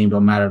 That game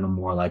don't matter no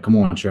more. Like, come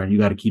on, Trent, you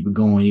got to keep it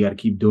going. You got to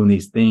keep doing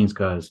these things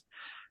because,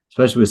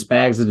 especially with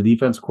Spags as the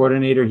defense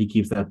coordinator, he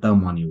keeps that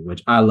thumb on you,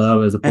 which I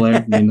love as a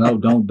player.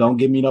 Don't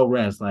give me no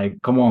rest.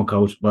 Like, come on,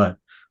 coach. But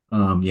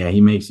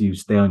he makes you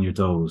stay on your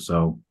toes.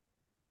 So,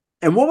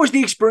 and what was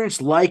the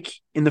experience like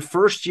in the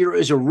first year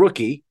as a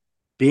rookie,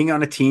 being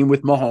on a team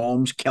with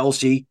Mahomes,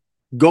 Kelsey,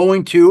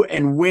 going to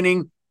and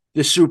winning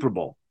the Super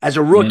Bowl as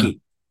a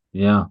rookie?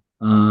 Yeah.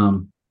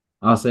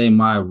 I'll say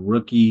my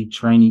rookie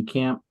training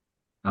camp,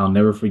 I'll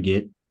never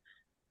forget.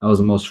 I was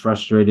the most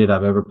frustrated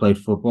I've ever played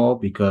football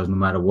because no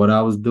matter what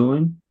I was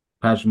doing,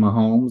 Patrick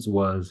Mahomes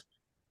was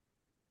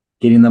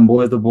getting them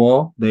boys the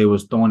ball. They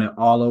was throwing it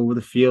all over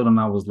the field. And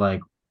I was like,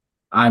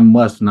 I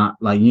must not,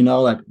 like,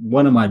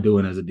 what am I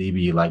doing as a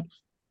DB? Like,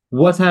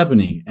 what's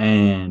happening?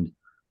 And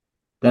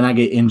then I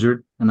get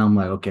injured and I'm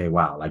like, okay,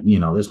 wow. Like,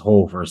 this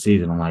whole first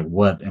season, I'm like,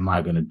 what am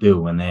I going to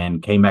do? And then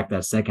came back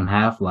that second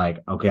half, like,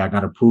 okay, I got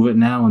to prove it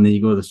now. And then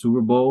you go to the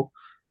Super Bowl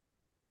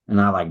And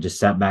I like just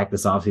sat back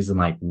this offseason,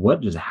 like, what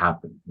just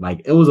happened?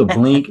 Like, it was a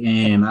blink,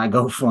 and I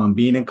go from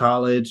being in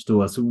college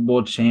to a Super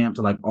Bowl champ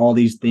to like all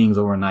these things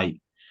overnight.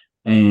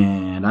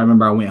 And I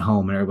remember I went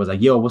home and everybody's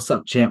like, yo, what's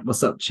up, champ?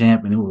 What's up,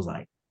 champ? And it was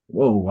like,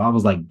 whoa, I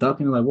was like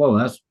ducking, like, whoa,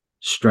 that's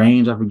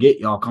strange. I forget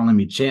y'all calling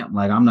me champ.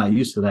 Like, I'm not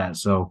used to that.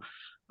 So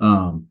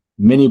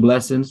many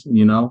blessings,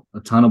 a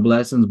ton of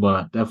blessings,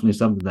 but definitely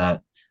something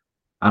that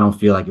I don't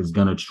feel like it's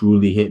gonna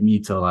truly hit me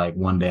till like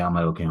one day I'm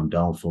like, okay, I'm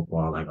done with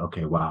football. Like,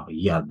 okay, wow,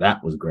 yeah,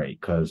 that was great,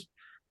 because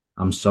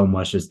I'm so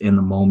much just in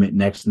the moment,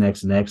 next,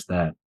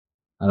 that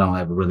I don't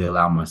ever really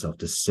allow myself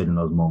to sit in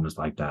those moments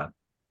like that.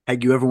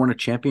 Had you ever won a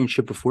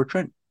championship before,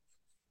 Trent?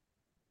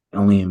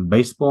 Only in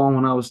baseball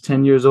when I was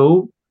 10 years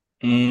old,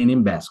 and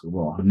in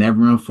basketball,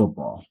 never in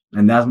football.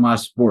 And that's my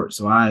sport.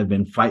 So I have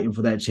been fighting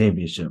for that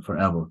championship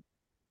forever.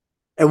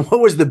 And what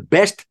was the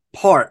best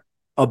part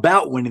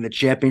about winning the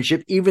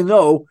championship, even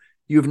though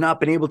you've not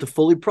been able to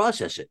fully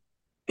process it?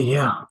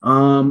 Yeah.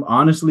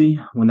 Honestly,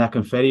 when that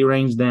confetti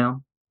rains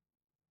down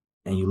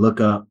and you look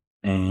up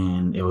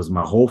and it was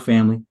my whole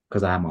family,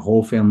 because I had my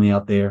whole family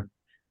out there.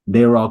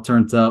 They were all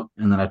turned up.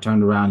 And then I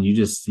turned around, you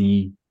just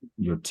see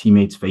your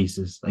teammates'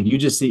 faces. Like, you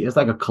just see, it's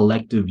like a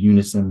collective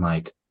unison,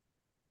 like,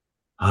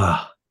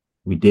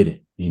 we did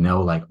it,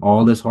 like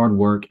all this hard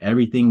work,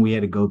 everything we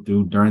had to go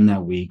through during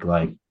that week,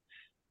 like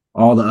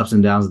all the ups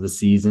and downs of the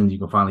season, you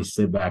can finally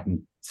sit back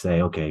and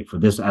say, okay, for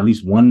this, at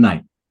least one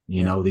night,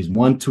 these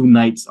 1-2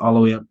 nights all the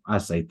way up, I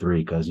say 3,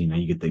 because,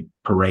 you get the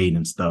parade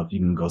and stuff, you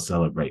can go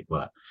celebrate,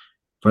 but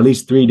for at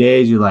least 3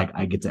 days, you're like,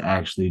 I get to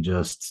actually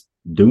just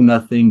do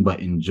nothing but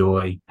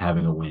enjoy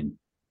having a win.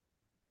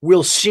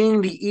 Will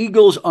seeing the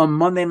Eagles on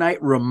Monday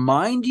night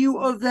remind you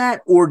of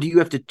that, or do you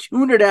have to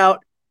tune it out,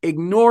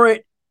 ignore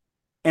it,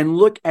 and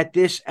look at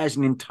this as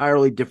an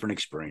entirely different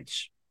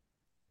experience?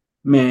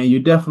 Man, you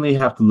definitely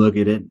have to look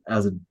at it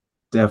as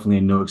definitely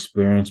a new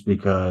experience,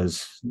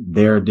 because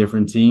they're a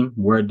different team.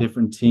 We're a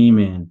different team.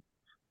 And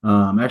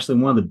actually,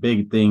 one of the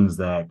big things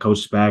that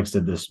Coach Spags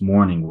did this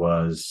morning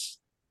was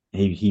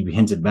he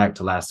hinted back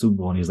to last Super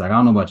Bowl, and he's like, I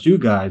don't know about you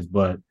guys,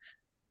 but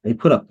they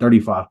put up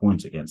 35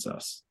 points against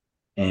us.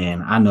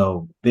 And I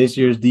know this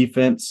year's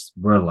defense,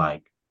 we're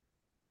like,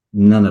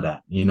 none of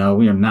that. We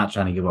are not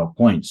trying to give up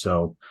points.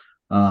 So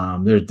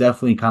there's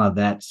definitely kind of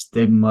that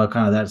stigma,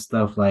 kind of that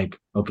stuff. Like,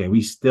 okay,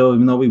 we still,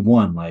 even though we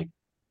won, like,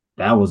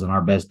 that wasn't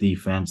our best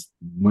defense,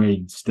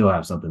 we still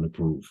have something to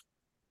prove.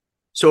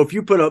 So if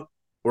you put up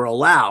or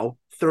allow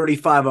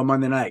 35 on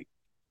Monday night,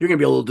 you're going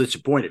to be a little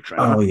disappointed,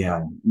 Trent. Oh, yeah.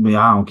 I mean,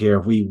 I don't care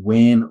if we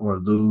win or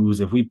lose.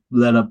 If we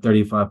let up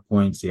 35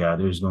 points, yeah,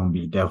 there's going to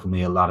be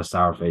definitely a lot of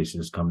sour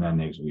faces coming that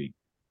next week.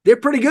 They're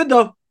pretty good,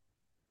 though.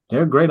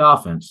 They're a great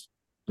offense.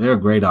 They're a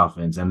great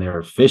offense, and they're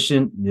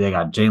efficient. They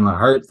got Jalen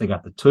Hurts. They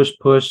got the tush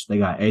push. They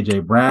got A.J.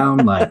 Brown.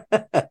 Like,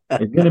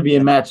 it's going to be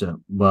a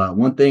matchup. But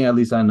one thing at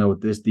least I know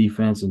with this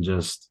defense and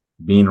just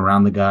being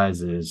around the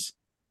guys is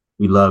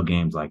we love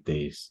games like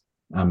these.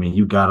 I mean,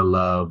 you got to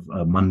love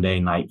a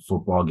Monday night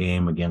football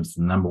game against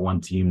the number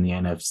 1 team in the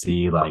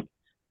NFC. Like,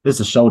 this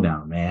is a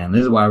showdown, man.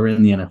 This is why we're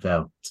in the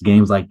NFL. It's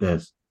games like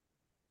this.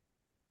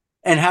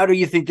 And how do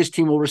you think this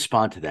team will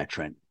respond to that,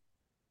 Trent?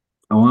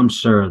 Oh, I'm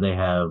sure they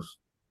have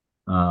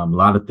a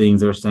lot of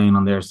things they're saying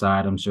on their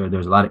side. I'm sure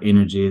there's a lot of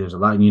energy. There's a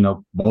lot,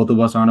 both of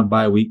us are on a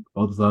bye week.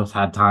 Both of us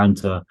had time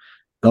to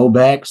go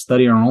back,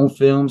 study our own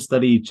film,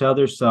 study each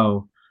other.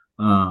 So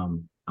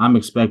I'm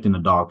expecting a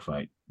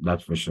dogfight.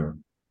 That's for sure.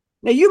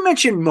 Now, you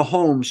mentioned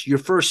Mahomes, your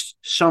first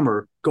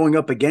summer going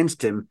up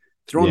against him,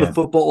 throwing the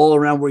football all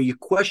around where you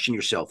question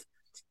yourself.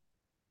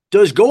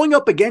 Does going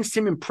up against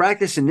him in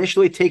practice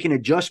initially take an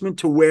adjustment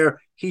to where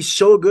he's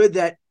so good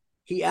that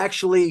he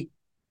actually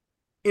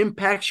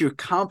impacts your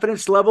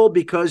confidence level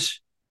because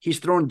he's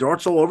throwing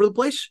darts all over the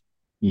place?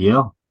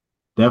 Yeah,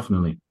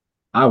 definitely.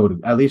 I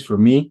would, at least for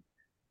me,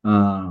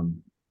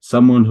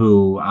 someone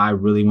who I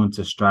really want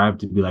to strive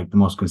to be like the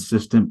most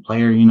consistent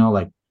player,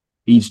 like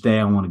each day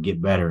I want to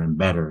get better and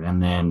better.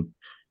 And then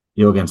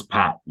you're against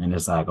Pat and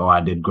it's like, oh,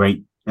 I did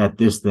great at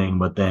this thing,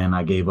 but then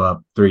I gave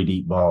up 3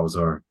 deep balls,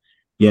 or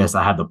yes,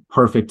 I had the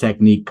perfect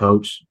technique,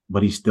 coach,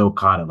 but he still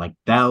caught it. Like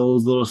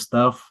those little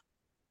stuff.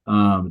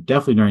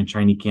 Definitely during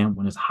training camp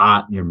when it's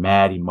hot, you're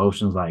mad,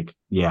 emotions, like,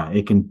 yeah,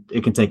 it can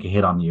take a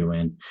hit on you.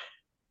 And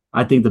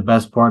I think the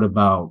best part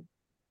about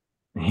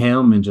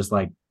him and just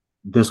like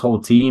this whole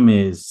team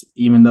is,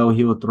 even though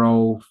he will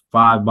throw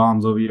 5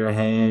 bombs over your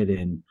head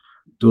and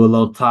do a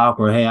little talk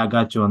or, hey, I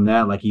got you on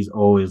that, like he's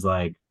always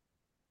like,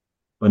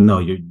 but no,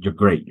 you're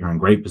great. You're in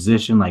great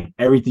position. Like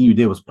everything you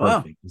did was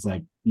perfect. Wow. It's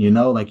like,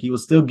 like he will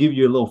still give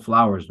you a little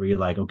flowers where you're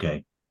like,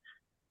 okay,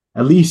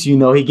 at least,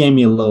 he gave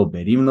me a little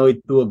bit, even though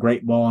he threw a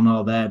great ball and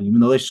all that, even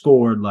though they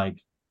scored, like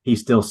he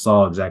still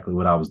saw exactly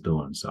what I was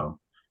doing. So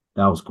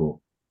that was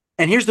cool.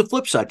 And here's the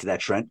flip side to that,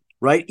 Trent,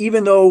 right?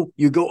 Even though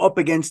you go up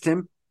against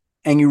him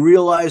and you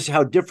realize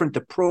how different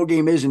the pro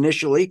game is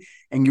initially,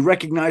 and you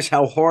recognize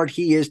how hard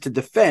he is to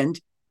defend,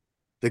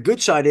 the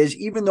good side is,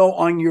 even though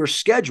on your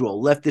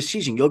schedule left this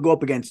season, you'll go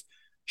up against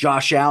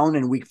Josh Allen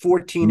in week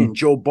 14 and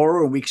Joe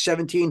Burrow in week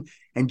 17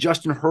 and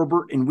Justin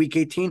Herbert in week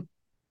 18,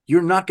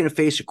 you're not going to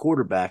face a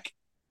quarterback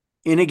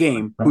in a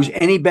game who's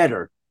any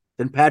better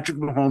than Patrick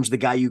Mahomes, the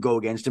guy you go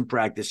against in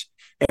practice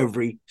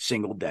every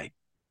single day.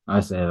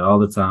 I say it all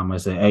the time. I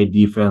say, hey,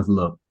 defense,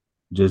 look,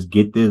 just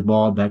get this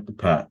ball back to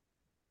Pat.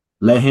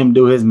 Let him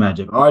do his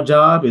magic. Our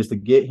job is to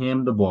get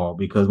him the ball,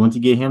 because once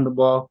you get him the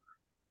ball,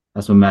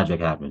 that's when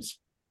magic happens.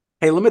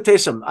 Hey, let me tell you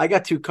something. I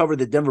got to cover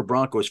the Denver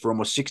Broncos for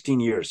almost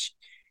 16 years,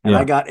 and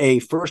I got a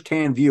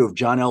firsthand view of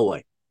John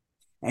Elway.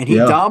 And he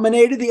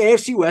dominated the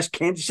AFC West.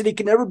 Kansas City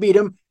can never beat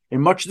him in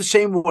much the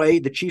same way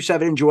the Chiefs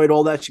haven't enjoyed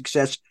all that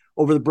success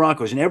over the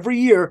Broncos. And every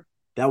year,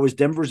 that was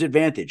Denver's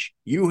advantage.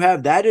 You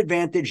have that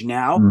advantage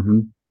now,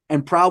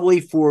 and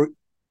probably for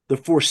the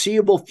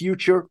foreseeable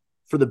future,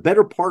 for the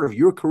better part of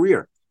your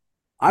career.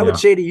 I would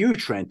say to you,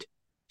 Trent,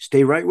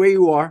 stay right where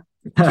you are.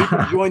 Keep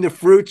enjoying the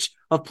fruits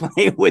of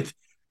playing with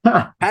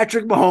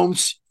Patrick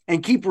Mahomes,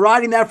 and keep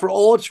riding that for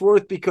all it's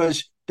worth,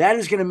 because that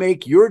is going to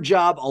make your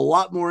job a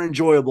lot more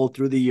enjoyable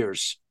through the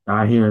years.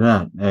 I hear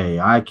that. Hey,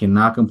 I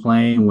cannot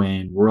complain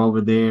when we're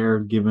over there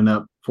giving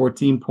up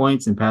 14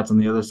 points and Pat's on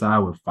the other side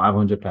with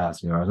 500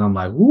 passing yards. I'm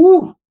like,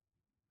 woo!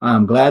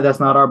 I'm glad that's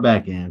not our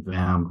back end,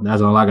 fam.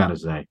 That's all I got to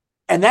say.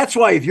 And that's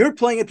why if you're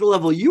playing at the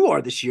level you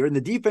are this year and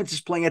the defense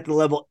is playing at the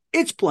level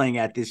it's playing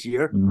at this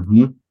year,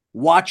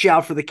 watch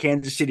out for the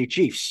Kansas City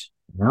Chiefs.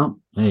 Well,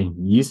 hey,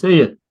 you see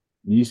it.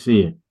 You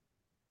see it.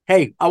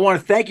 Hey, I want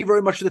to thank you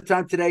very much for the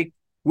time today.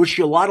 Wish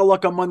you a lot of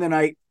luck on Monday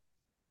night.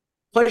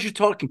 Pleasure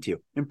talking to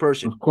you in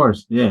person. Of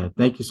course. Yeah.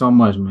 Thank you so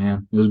much,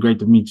 man. It was great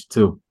to meet you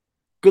too.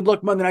 Good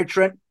luck Monday night,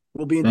 Trent.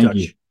 We'll be in touch.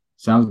 You.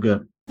 Sounds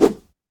good.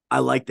 I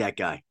like that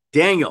guy.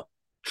 Daniel,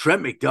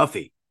 Trent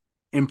McDuffie.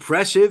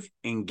 Impressive,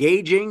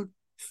 engaging,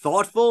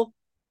 thoughtful.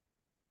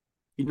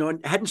 You know,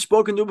 I hadn't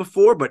spoken to him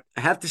before, but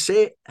I have to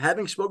say it,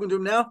 having spoken to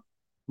him now,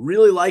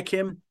 really like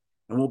him,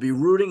 and we'll be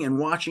rooting and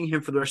watching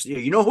him for the rest of the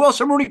year. You know who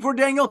else I'm rooting for,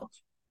 Daniel?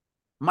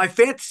 My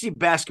fantasy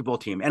basketball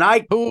team. And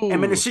I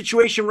am in a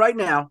situation right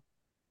now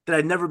that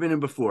I've never been in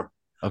before.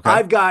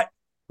 Okay.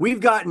 We've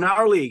got in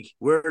our league,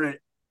 we're in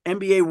an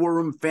NBA War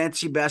Room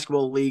fantasy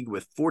basketball league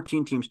with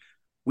 14 teams.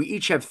 We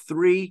each have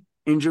 3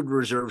 injured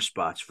reserve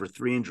spots for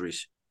 3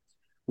 injuries.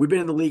 We've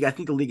been in the league. I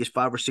think the league is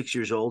 5 or 6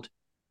 years old.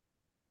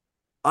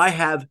 I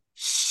have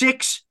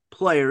 6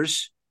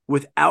 players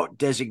without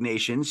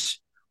designations,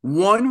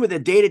 1 with a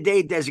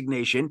day-to-day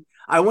designation.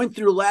 I went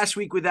through last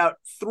week without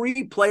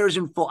 3 players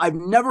in full. I've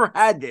never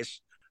had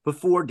this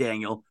before,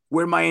 Daniel,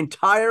 where my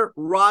entire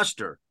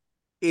roster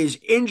is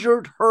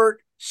injured,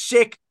 hurt,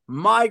 sick,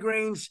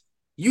 migraines,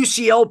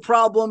 UCL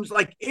problems.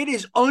 Like, it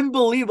is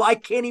unbelievable. I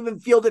can't even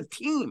field a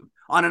team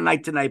on a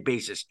night-to-night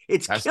basis.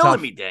 That's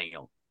killing me,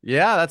 Daniel.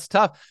 Yeah, that's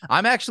tough.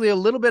 I'm actually a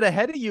little bit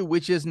ahead of you,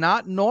 which is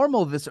not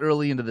normal this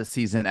early into the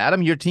season.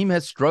 Adam, your team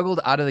has struggled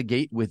out of the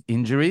gate with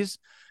injuries.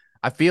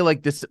 I feel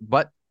like this,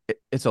 but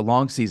it's a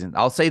long season.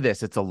 I'll say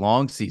this. It's a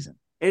long season.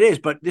 It is,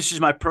 but this is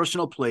my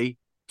personal plea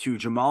to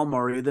Jamal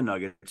Murray of the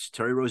Nuggets,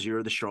 Terry Rozier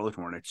of the Charlotte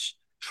Hornets,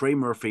 Trey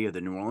Murphy of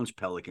the New Orleans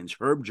Pelicans,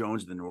 Herb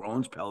Jones of the New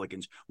Orleans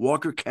Pelicans,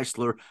 Walker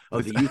Kessler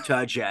of the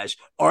Utah Jazz,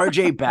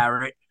 RJ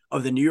Barrett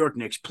of the New York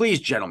Knicks. Please,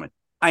 gentlemen,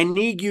 I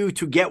need you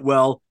to get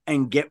well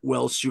and get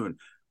well soon.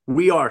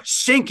 We are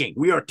sinking.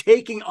 We are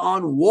taking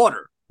on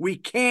water. We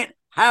can't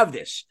have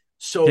this.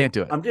 So can't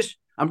do it.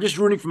 I'm just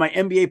rooting for my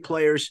NBA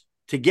players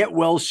to get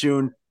well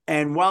soon.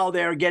 And while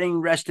they're getting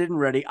rested and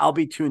ready, I'll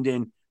be tuned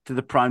in to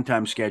the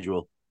primetime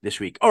schedule this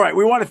week. All right,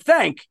 we want to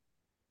thank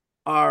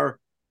our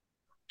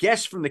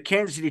guest from the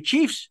Kansas City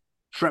Chiefs,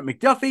 Trent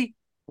McDuffie.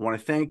 I want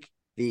to thank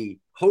the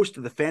host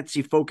of the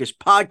Fantasy Focus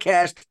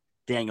podcast,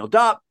 Daniel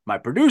Dopp, my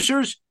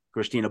producers,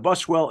 Christina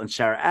Buswell and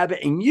Sarah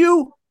Abbott, and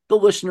you, the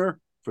listener,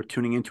 for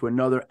tuning into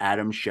another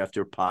Adam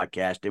Schefter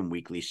podcast and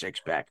weekly Six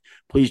Pack.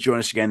 Please join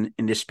us again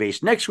in this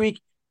space next week.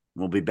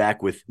 We'll be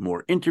back with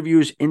more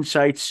interviews,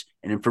 insights,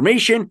 and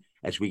information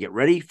as we get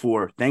ready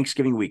for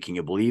Thanksgiving week. Can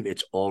you believe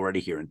it's already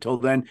here? Until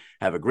then,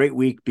 have a great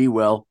week, be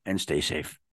well, and stay safe.